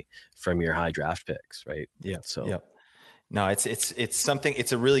volatility from your high draft picks, right? Yeah. So No, it's something.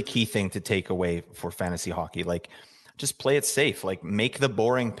 It's a really key thing to take away for fantasy hockey. Like, just play it safe. Like, make the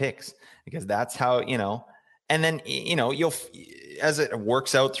boring picks, because that's how, and then, you'll, as it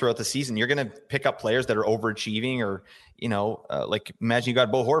works out throughout the season, you're going to pick up players that are overachieving, or, like, imagine you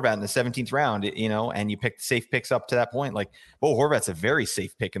got Bo Horvat in the 17th round, and you picked safe picks up to that point. Like, Bo Horvat's a very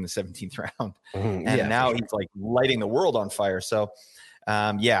safe pick in the 17th round. And now he's like lighting the world on fire. So,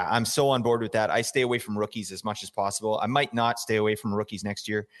 I'm so on board with that. I stay away from rookies as much as possible. I might not stay away from rookies next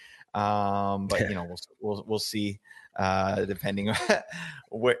year. But we'll see, depending on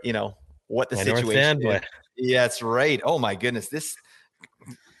what the situation is. Yeah, that's right. Oh my goodness. This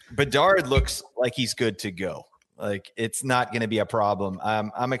Bedard looks like he's good to go. Like, it's not going to be a problem.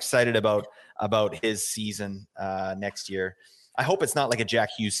 I'm excited about his season next year. I hope it's not like a Jack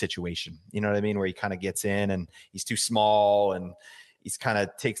Hughes situation. You know what I mean? Where he kind of gets in and he's too small and he's kind of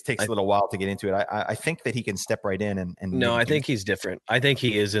takes a little while to get into it. I think that he can step right in and no, I think he's different. I think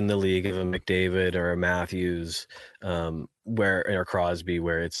he is in the league of a McDavid or a Matthews, or Crosby,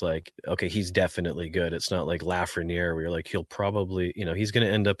 where it's like, okay, he's definitely good. It's not like Lafreniere where you're like, he'll probably, he's going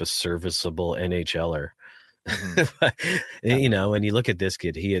to end up a serviceable NHLer. Mm-hmm. When you look at this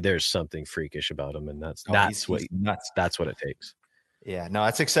kid, there's something freakish about him, and that's what it takes. Yeah, no,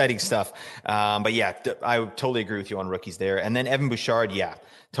 that's exciting stuff. But yeah, I totally agree with you on rookies there. And then Evan Bouchard, yeah,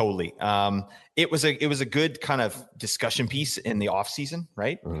 totally. It was a good kind of discussion piece in the off season,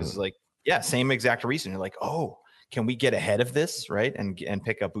 right? Because same exact reason. You're like, oh, can we get ahead of this, right? And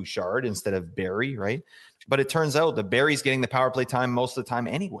pick up Bouchard instead of Barrie, right? But it turns out that Barry's getting the power play time most of the time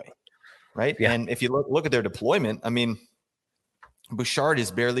anyway, right? Yeah. And if you look at their deployment, I mean, Bouchard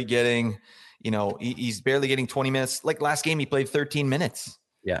is barely getting. He's barely getting 20 minutes. Like last game, he played 13 minutes.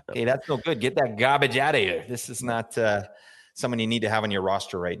 Yeah. Okay, that's no good. Get that garbage out of here. This is not someone you need to have on your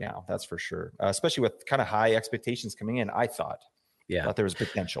roster right now. That's for sure. Especially with kind of high expectations coming in, I thought. Yeah. Thought there was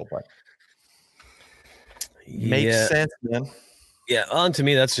potential, but makes sense, man. Yeah, to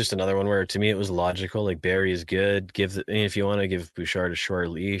me, that's just another one where, to me, it was logical. Like, Barry is good. If you want to give Bouchard a short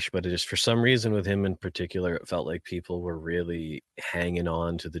leash, but it just, for some reason, with him in particular, it felt like people were really hanging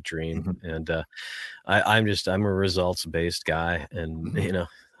on to the dream. Mm-hmm. And I'm a results-based guy, and mm-hmm.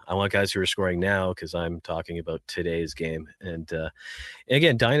 I want guys who are scoring now, because I'm talking about today's game. And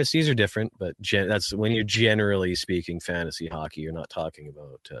again, dynasties are different, but that's when you're generally speaking fantasy hockey. You're not talking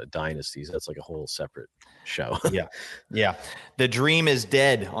about dynasties. That's like a whole separate show. Yeah. The dream is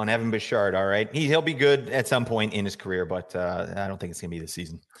dead on Evan Bouchard. All right, he'll be good at some point in his career, but I don't think it's gonna be this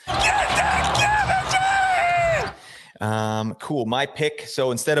season. Cool. My pick.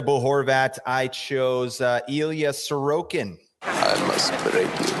 So instead of Bo Horvat, I chose Ilya Sorokin. I must break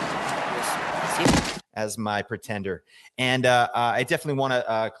you as my pretender. And I definitely want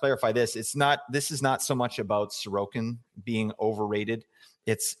to clarify this. This is not so much about Sorokin being overrated.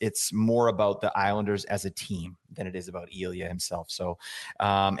 It's more about the Islanders as a team than it is about Ilya himself. So,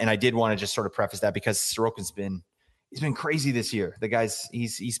 and I did want to just sort of preface that because Sorokin's been crazy this year. The guy's,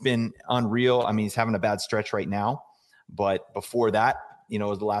 he's been unreal. I mean, he's having a bad stretch right now, but before that, the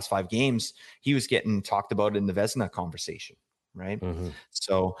last 5 games, he was getting talked about in the Vezina conversation. Right. Mm-hmm.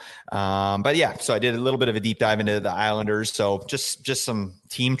 So, but yeah, so I did a little bit of a deep dive into the Islanders. So just some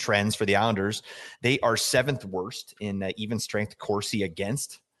team trends for the Islanders. They are 7th worst in even strength Corsi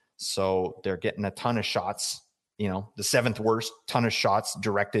against. So they're getting a ton of shots, the 7th worst ton of shots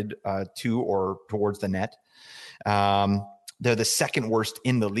directed to or towards the net. They're the 2nd worst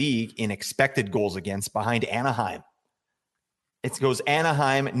in the league in expected goals against, behind Anaheim. It goes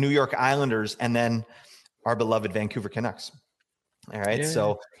Anaheim, New York Islanders, and then our beloved Vancouver Canucks. All right. Yeah.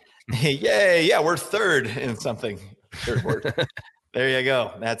 So, yeah, we're 3rd in something. 3rd word. There you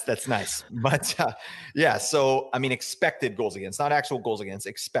go. That's nice. But yeah, so I mean, expected goals against, not actual goals against,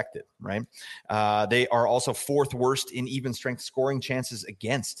 expected, right? They are also 4th worst in even strength scoring chances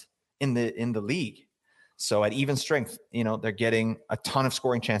against in the league. So at even strength, they're getting a ton of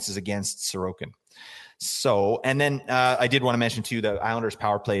scoring chances against Sorokin. So, and then I did want to mention too, the Islanders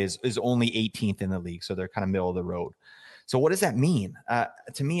power play is only 18th in the league. So they're kind of middle of the road. So what does that mean?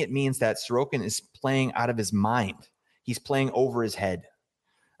 To me, it means that Sorokin is playing out of his mind. He's playing over his head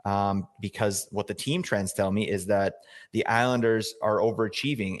because what the team trends tell me is that the Islanders are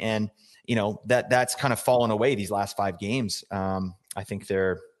overachieving, and that's kind of fallen away these last 5 games. I think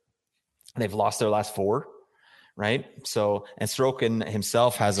they've lost their last 4, right? So, and Sorokin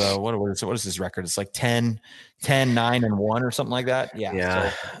himself has what is his record? It's like 10, 9 and 1 or something like that.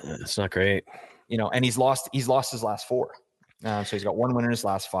 Yeah, so, it's not great. And he's lost his last 4. So he's got 1 win in his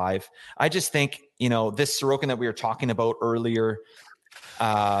last 5. I just think, this Sorokin that we were talking about earlier,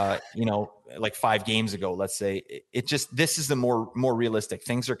 like 5 games ago, let's say, it just, this is the more realistic.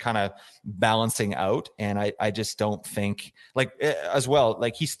 Things are kind of balancing out. And I just don't think, like, as well,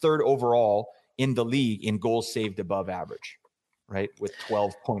 like he's 3rd overall in the league in goals saved above average, right? With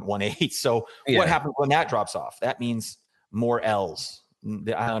 12.18. So what happens when that drops off? That means more L's.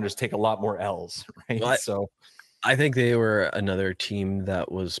 The Islanders take a lot more L's, right? Well, so I think they were another team that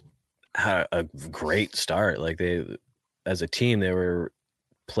had a great start. Like as a team, they were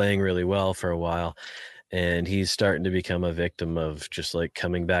playing really well for a while, and he's starting to become a victim of just like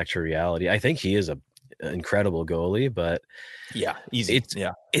coming back to reality. I think he is an incredible goalie, but easy.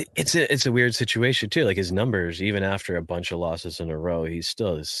 It's a weird situation too. Like his numbers, even after a bunch of losses in a row, his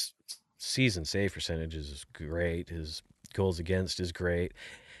season save percentage is great. His goals against is great.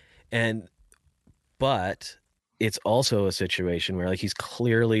 But it's also a situation where like he's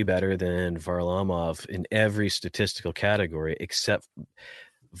clearly better than Varlamov in every statistical category, except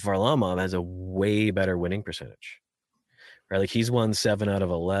Varlamov has a way better winning percentage, right? Like he's won 7 out of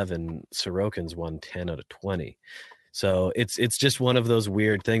 11. Sorokin's won 10 out of 20. So it's just one of those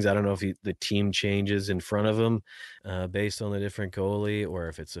weird things. I don't know if the team changes in front of him based on the different goalie, or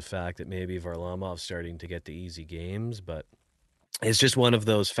if it's the fact that maybe Varlamov's starting to get the easy games, but it's just one of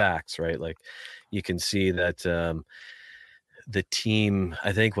those facts, right? Like you can see that the team,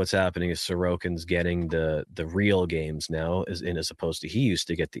 I think what's happening is Sorokin's getting the real games now, as opposed to he used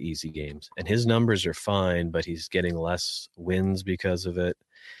to get the easy games, and his numbers are fine, but he's getting less wins because of it.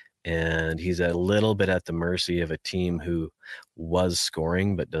 And he's a little bit at the mercy of a team who was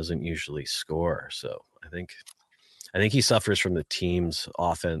scoring but doesn't usually score. So I think he suffers from the team's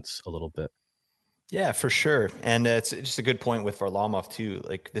offense a little bit. Yeah, for sure. And it's just a good point with Varlamov too.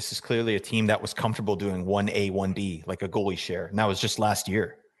 Like this is clearly a team that was comfortable doing 1A, 1B, like a goalie share. And that was just last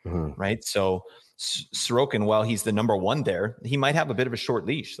year, right? So Sorokin, while he's the number 1 there, he might have a bit of a short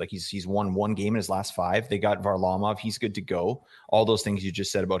leash. Like he's won 1 game in his last 5. They got Varlamov. He's good to go. All those things you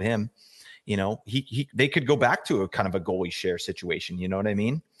just said about him, they could go back to a kind of a goalie share situation. You know what I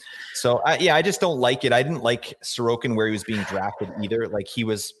mean? So I just don't like it. I didn't like Sorokin where he was being drafted either. Like he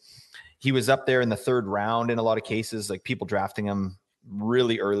was up there in the 3rd round in a lot of cases, like people drafting him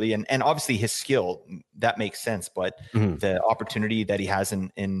really early, and obviously his skill, that makes sense. But the opportunity that he has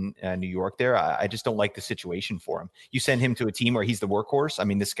in New York there, I just don't like the situation for him. You send him to a team where he's the workhorse. I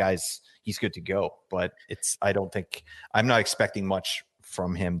mean, he's good to go, but I'm not expecting much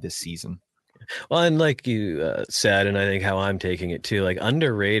from him this season. Well, and like you said, and I think how I'm taking it too, like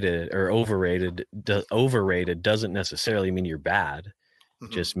underrated or overrated doesn't necessarily mean you're bad.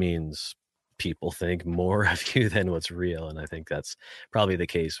 It just means people think more of you than what's real. And I think that's probably the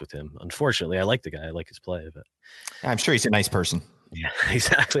case with him. Unfortunately, I like the guy. I like his play, but I'm sure he's a nice person. Yeah,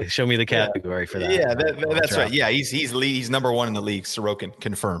 exactly. Show me the category for that. Yeah, that's right. Yeah, he's number 1 in the league. Sorokin,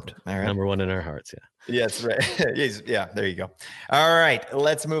 confirmed. All right. Number 1 in our hearts. Yeah. Yeah, that's right. There you go. All right,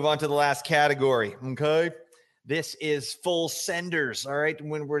 let's move on to the last category. Okay. This is full senders. All right.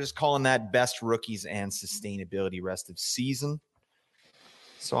 When we're just calling that best rookies and sustainability rest of season.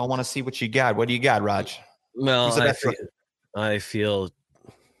 So I want to see what you got. What do you got, Raj? Well, I feel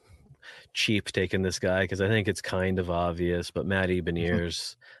cheap taking this guy because I think it's kind of obvious, but Matty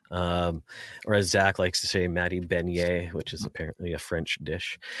Beniers, or as Zach likes to say, Matty Beignet, which is apparently a French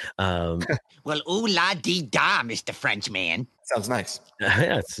dish. Well, ooh la dee da, Mr. Frenchman. Sounds nice.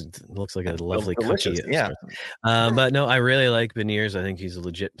 Yeah, it looks like a lovely cookie. Yeah. But no, I really like Beniers. I think he's a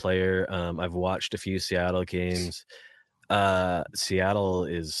legit player. I've watched a few Seattle games. Seattle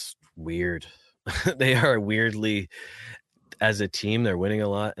is weird. They are weirdly, as a team, they're winning a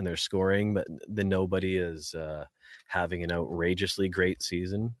lot and they're scoring, but nobody is having an outrageously great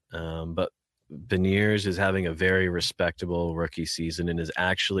season. But Beniers is having a very respectable rookie season and is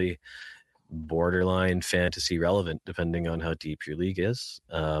actually borderline fantasy relevant, depending on how deep your league is.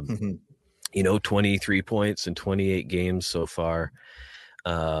 23 points in 28 games so far.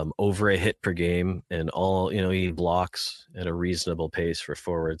 Over a hit per game, and he blocks at a reasonable pace for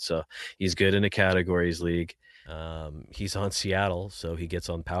forward. So he's good in a categories league. He's on Seattle, so he gets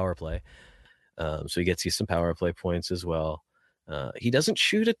on power play. So he gets you some power play points as well. He doesn't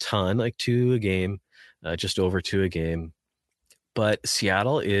shoot a ton, like 2 a game, just over 2 a game. But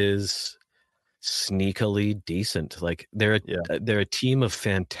Seattle is sneakily decent. Like they're a team of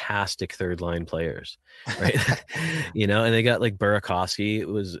fantastic 3rd line players, right? And they got like Burakovsky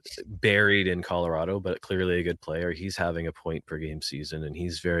was buried in Colorado, but clearly a good player. He's having a point per game season and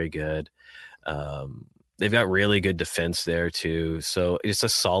he's very good. They've got really good defense there too. So it's a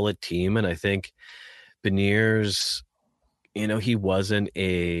solid team. And I think Beniers, he wasn't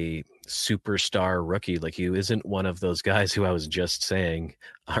a superstar rookie. Like, he isn't one of those guys who I was just saying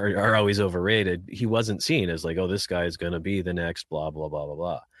are always overrated. He wasn't seen as like, oh, this guy is going to be the next blah, blah, blah, blah,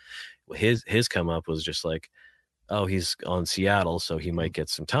 blah. Well, his come up was just like, oh, he's on Seattle, so he might get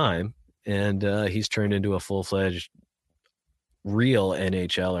some time. And he's turned into a full-fledged real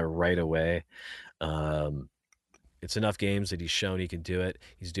NHLer right away. It's enough games that he's shown he can do it.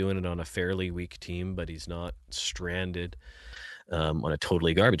 He's doing it on a fairly weak team, but he's not stranded on a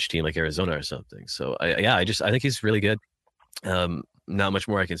totally garbage team like Arizona or something. So I think he's really good. Not much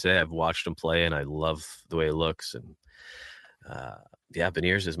more I can say. I've watched him play and I love the way he looks. And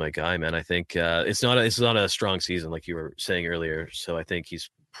Beniers is my guy, man. I think it's not a strong season like you were saying earlier. So I think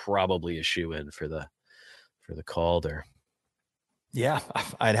he's probably a shoe-in for the Calder. Yeah,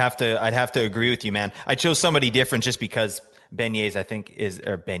 I'd have to agree with you, man. I chose somebody different just because Beignets, I think,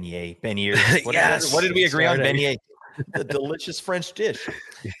 Beniers. Yes. What did we agree on? Beignet, the delicious French dish.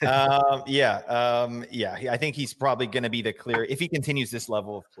 I think he's probably going to be the clear. If he continues this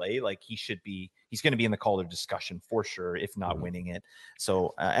level of play, like he's going to be in the Calder discussion for sure, if not winning it.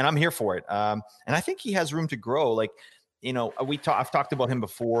 So, and I'm here for it. And I think he has room to grow. Like, I've talked about him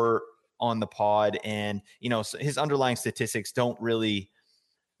before on the pod, and his underlying statistics don't really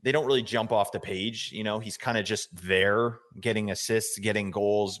jump off the page. He's kind of just there, getting assists, getting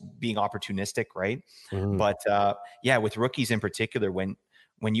goals, being opportunistic, right? But with rookies in particular, when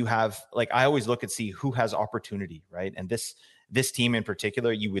you have, like, I always look and see who has opportunity, right? And this team in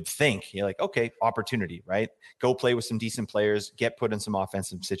particular, you would think you're like, okay, opportunity, right? Go play with some decent players, get put in some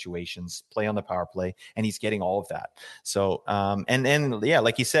offensive situations, play on the power play, and he's getting all of that. So,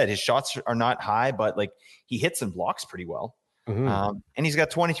 like you said, his shots are not high, but like he hits and blocks pretty well. And he's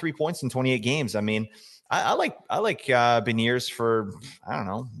got 23 points in 28 games. I mean, I like Beniers for, I don't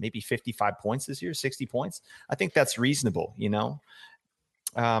know, maybe 55 points this year, 60 points. I think that's reasonable,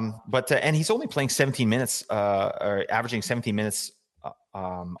 and he's only playing 17 minutes, or averaging 17 minutes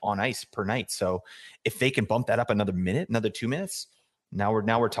on ice per night. So if they can bump that up another minute, another 2 minutes, now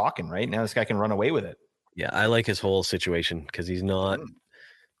we're talking, right? Now this guy can run away with it. Yeah, I like his whole situation because he's not,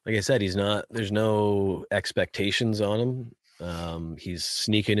 like I said, there's no expectations on him. He's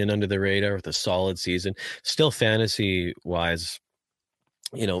sneaking in under the radar with a solid season. Still fantasy wise,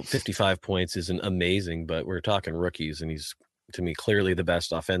 55 points isn't amazing, but we're talking rookies, and he's, to me, clearly the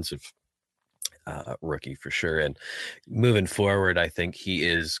best offensive rookie for sure. And moving forward, I think he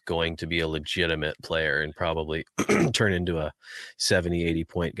is going to be a legitimate player and probably turn into a 70, 80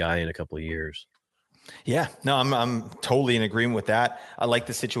 point guy in a couple of years. Yeah, no, I'm totally in agreement with that. I like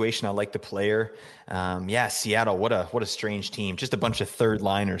the situation. I like the player. Seattle, what a strange team. Just a bunch of third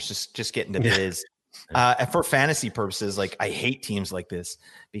liners, just getting to biz. And for fantasy purposes, like, I hate teams like this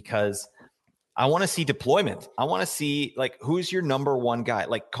because I want to see deployment. I want to see, like, who's your number one guy?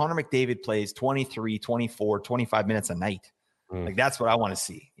 Like, Connor McDavid plays 23, 24, 25 minutes a night. Like, that's what I want to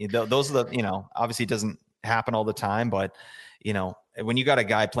see. Those are the, obviously it doesn't happen all the time, but when you got a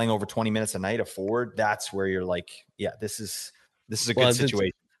guy playing over 20 minutes a night, a forward, that's where you're like, yeah, this is a good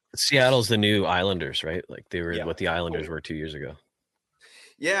situation. Seattle's the new Islanders, right? Like, they were what the Islanders were 2 years ago.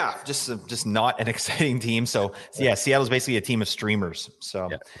 Yeah, just not an exciting team. So Seattle's basically a team of streamers. So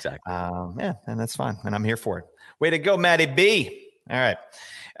yeah, exactly. And that's fine, and I'm here for it. Way to go, Matty B. All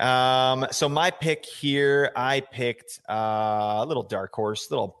right. So my pick here, I picked a little dark horse,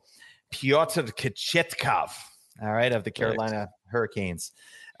 little Pyotr Kochetkov. All right, of the Carolina Hurricanes.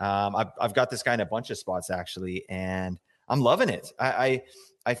 I've got this guy in a bunch of spots actually, and I'm loving it. I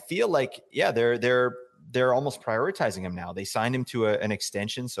feel like they're almost prioritizing him now. They signed him to an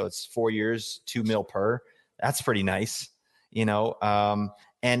extension, so it's 4 years, $2 million per. That's pretty nice,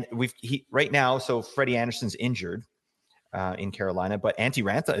 And right now, so Freddie Anderson's injured in Carolina, but Antti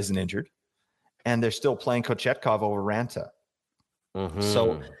Ranta isn't injured, and they're still playing Kochetkov over Ranta.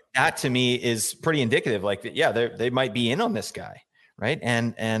 So that to me is pretty indicative. Like, they might be in on this guy, right?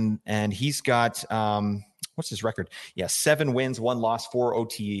 And he's got what's his record? 7 wins, 1 loss, 4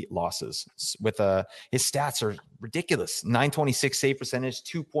 OT losses. With his stats are ridiculous: 926 save percentage,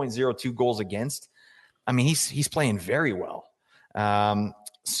 2.02 goals against. I mean, he's playing very well.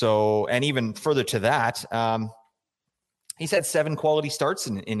 So, and even further to that, he's had 7 quality starts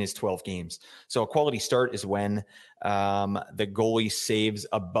in his 12 games. So a quality start is when the goalie saves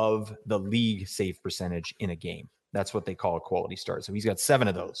above the league save percentage in a game. That's what they call a quality start. So he's got 7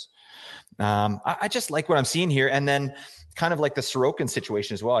 of those. I just like what I'm seeing here. And then kind of like the Sorokin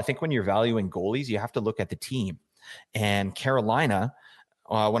situation as well. I think when you're valuing goalies, you have to look at the team. And Carolina,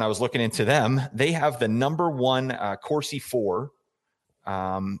 when I was looking into them, they have the number 1 Corsi 4.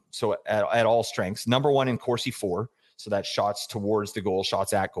 So at all strengths, number 1 in Corsi 4. So that's shots towards the goal,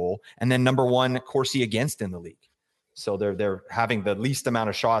 shots at goal. And then number 1 Corsi against in the league. So they're having the least amount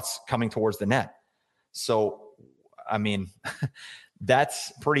of shots coming towards the net. So, I mean,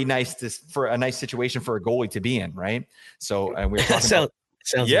 that's pretty nice for a nice situation for a goalie to be in, right? So, and we're talking about,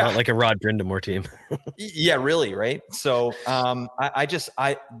 sounds a lot like a Rod Brindamore team. yeah, really, right? So,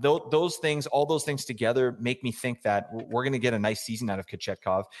 those things, all those things together make me think that we're going to get a nice season out of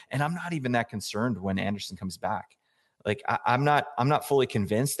Kochetkov, and I'm not even that concerned when Anderson comes back. Like, I'm not fully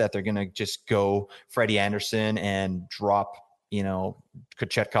convinced that they're going to just go Freddie Anderson and drop,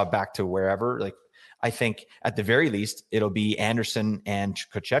 Kochetkov back to wherever. Like, I think at the very least, it'll be Anderson and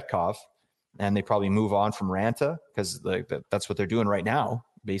Kochetkov, and they probably move on from Ranta because that's what they're doing right now,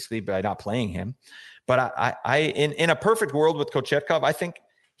 basically, by not playing him. But in a perfect world with Kochetkov, I think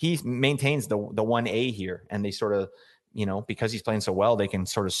he maintains the 1A here, and they sort of, because he's playing so well, they can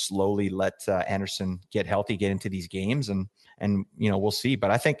sort of slowly let Anderson get healthy, get into these games, and we'll see.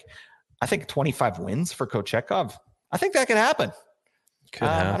 But I think 25 wins for Kochetkov, I think that could happen.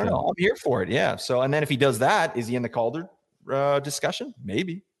 I don't know. I'm here for it. Yeah. So, and then if he does that, is he in the Calder discussion?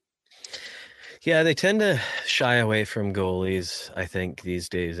 Maybe. Yeah, they tend to shy away from goalies, I think, these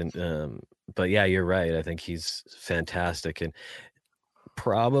days. And but yeah, you're right. I think he's fantastic and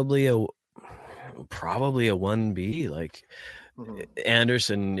probably a 1B. Like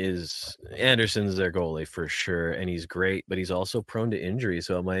Anderson's their goalie for sure, and he's great, but he's also prone to injury.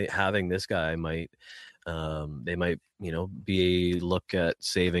 So having this guy might. They might, be look at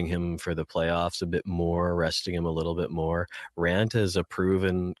saving him for the playoffs a bit more, resting him a little bit more. Ranta is a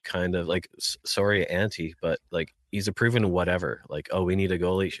proven kind of like, sorry, Auntie, but like he's a proven whatever. Like, oh, we need a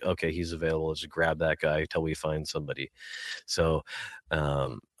goalie. Okay, he's available. Let's grab that guy till we find somebody. So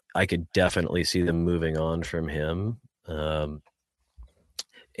I could definitely see them moving on from him and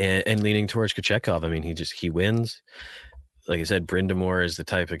leaning towards Kochetkov. I mean, he wins. Like I said, Brindamore is the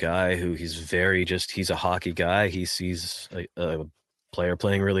type of guy who he's a hockey guy. He sees a player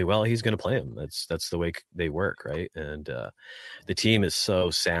playing really well, he's going to play him. That's the way they work, right? And the team is so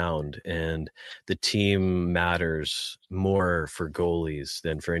sound, and the team matters more for goalies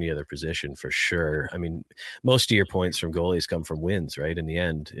than for any other position, for sure. I mean, most of your points from goalies come from wins, right? In the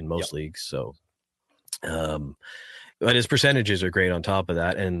end, in most leagues. So, but his percentages are great on top of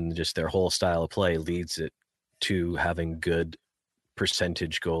that, and just their whole style of play leads it to having good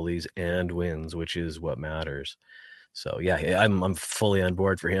percentage goalies and wins, which is what matters. So yeah, I'm fully on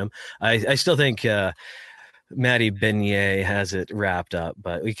board for him. I still think Matty Beignet has it wrapped up,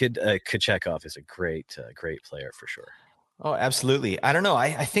 but we could Kochetkov is a great player for sure. Oh, absolutely. I don't know.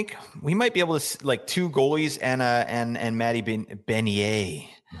 I think we might be able to like 2 goalies and Matty Beignet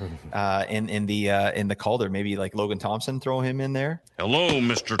in the Calder. Maybe like Logan Thompson, throw him in there. Hello,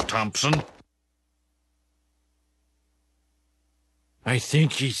 Mr. Thompson. I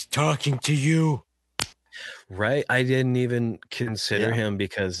think he's talking to you. Right. I didn't even consider him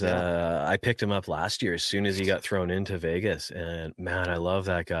because I picked him up last year as soon as he got thrown into Vegas. And man, I love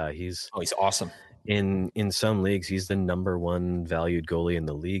that guy. He's awesome. In some leagues, he's the number 1 valued goalie in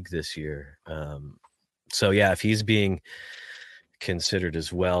the league this year. So yeah, if he's being considered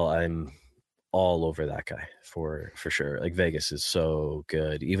as well, I'm all over that guy for sure. Like Vegas is so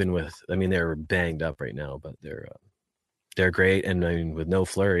good, even with, I mean, they're banged up right now, but they're great. And I mean, with no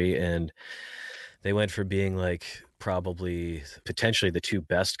Fleury, and they went from being like probably potentially the 2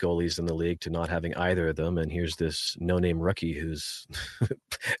 best goalies in the league to not having either of them. And here's this no-name rookie who's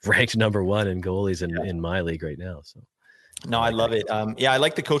ranked number 1 in goalies in my league right now. So no, I love it. I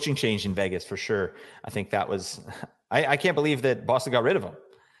like the coaching change in Vegas for sure. I think that was, I can't believe that Boston got rid of him.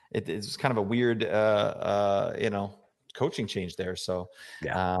 It's kind of a weird, coaching change there. So,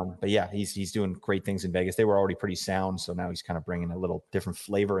 but yeah, he's doing great things in Vegas. They were already pretty sound, so now he's kind of bringing a little different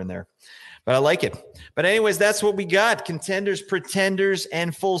flavor in there. But I like it. But anyways, that's what we got: contenders, pretenders,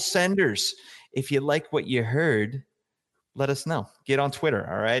 and full senders. If you like what you heard, let us know. Get on Twitter.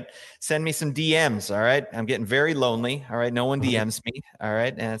 All right, send me some DMs. All right, I'm getting very lonely. All right, no one DMs me. All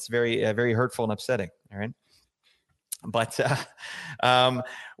right, and it's very very hurtful and upsetting. All right, but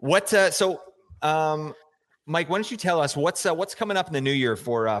Mike, why don't you tell us what's coming up in the new year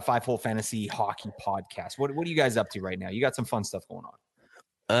for Five Hole Fantasy Hockey Podcast? What are you guys up to right now? You got some fun stuff going on.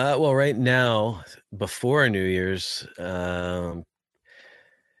 Well, right now, before New Year's,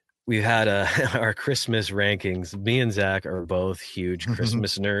 we had our Christmas rankings. Me and Zach are both huge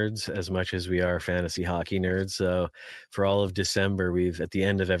Christmas nerds as much as we are fantasy hockey nerds. So for all of December, at the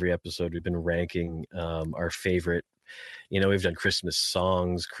end of every episode, we've been ranking our favorite we've done Christmas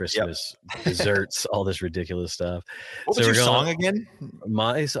songs, Christmas desserts, all this ridiculous stuff. What was your song again?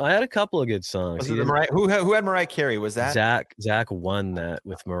 I had a couple of good songs. Was it the Mariah? Who had Mariah Carey? Was that Zach won that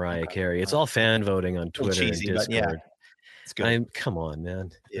with Mariah Carey. It's all fan voting on Twitter and Discord. It's good. Come on, man.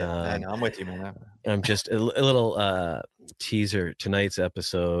 Yeah, I know. I'm with you, man. I'm just a little teaser. Tonight's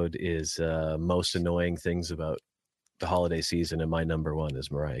episode is most annoying things about the holiday season, and my number one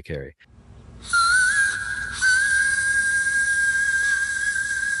is Mariah Carey.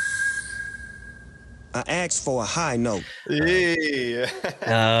 I asked for a high note. Yeah.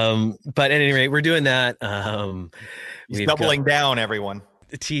 But at any rate, we're doing that. He's doubling down, everyone.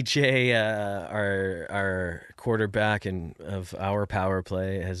 TJ, our quarterback of our power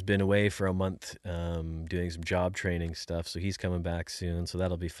play, has been away for a month doing some job training stuff. So he's coming back soon. So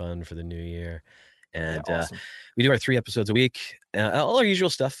that'll be fun for the new year. And awesome. We do our 3 episodes a week, all our usual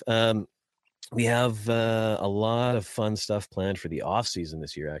stuff. We have a lot of fun stuff planned for the off season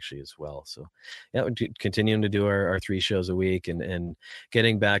this year, actually, as well. So yeah, we're continuing to do our 3 shows a week and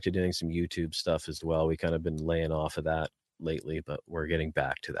getting back to doing some YouTube stuff as well. We kind of been laying off of that lately, but we're getting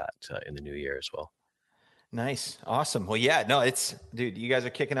back to that in the new year as well. Nice. Awesome. Well, yeah, no, dude, you guys are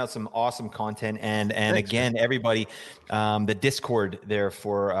kicking out some awesome content. And Thanks, again, man. Everybody, the Discord there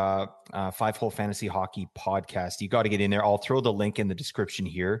for 5-Hole Fantasy Hockey Podcast, you got to get in there. I'll throw the link in the description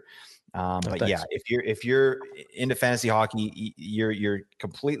here. But yeah, if you're into fantasy hockey, you're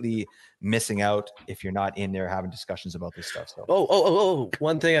completely missing out if you're not in there having discussions about this stuff. So. Oh,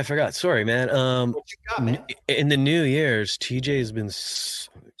 one thing I forgot. Sorry, man. What you got, man? In the New Year's, TJ has been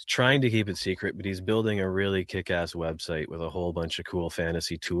trying to keep it secret, but he's building a really kick-ass website with a whole bunch of cool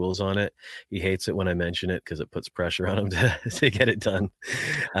fantasy tools on it. He hates it when I mention it because it puts pressure on him to get it done.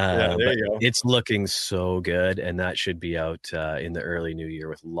 There you go. It's looking so good, and that should be out in the early new year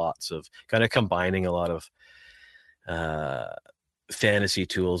with lots of kind of combining a lot of fantasy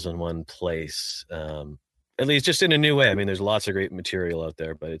tools in one place. At least just in a new way. I mean, there's lots of great material out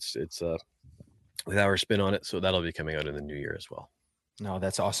there, but it's with our spin on it. So that'll be coming out in the new year as well. No,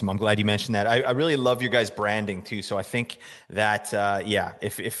 that's awesome. I'm glad you mentioned that. I really love your guys' branding too. So I think that,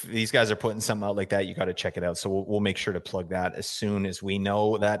 if these guys are putting something out like that, you got to check it out. So we'll make sure to plug that as soon as we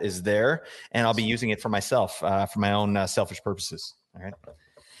know that is there. And I'll be using it for myself, for my own selfish purposes. All right.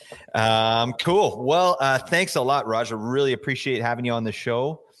 Cool. Well, thanks a lot, Roger. Really appreciate having you on the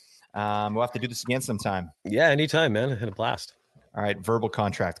show. We'll have to do this again sometime. Yeah, anytime, man. I had a blast. All right. Verbal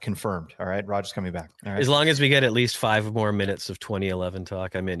contract confirmed. All right. Roger's coming back. All right. As long as we get at least 5 more minutes of 2011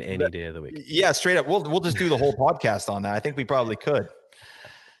 talk, I'm in any day of the week. Yeah, straight up. We'll just do the whole podcast on that. I think we probably could.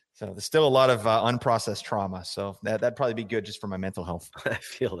 So there's still a lot of unprocessed trauma. So that'd probably be good just for my mental health. I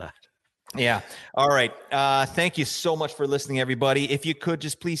feel that. Yeah. All right. Thank you so much for listening, everybody. If you could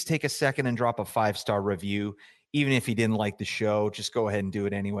just please take a second and drop a 5-star review. Even if you didn't like the show, just go ahead and do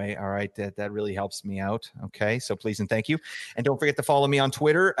it anyway. All right. That really helps me out. Okay. So please and thank you. And don't forget to follow me on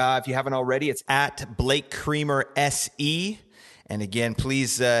Twitter. If you haven't already, it's at Blake Creamer SE. And again,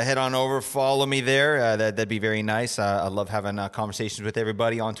 please head on over, follow me there. That'd be very nice. I love having conversations with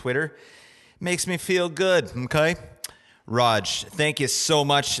everybody on Twitter. Makes me feel good. Okay. Raj, thank you so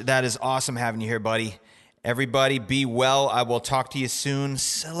much. That is awesome having you here, buddy. Everybody be well. I will talk to you soon.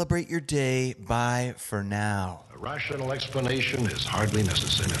 Celebrate your day. Bye for now. A rational explanation is hardly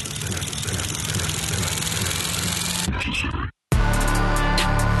necessary.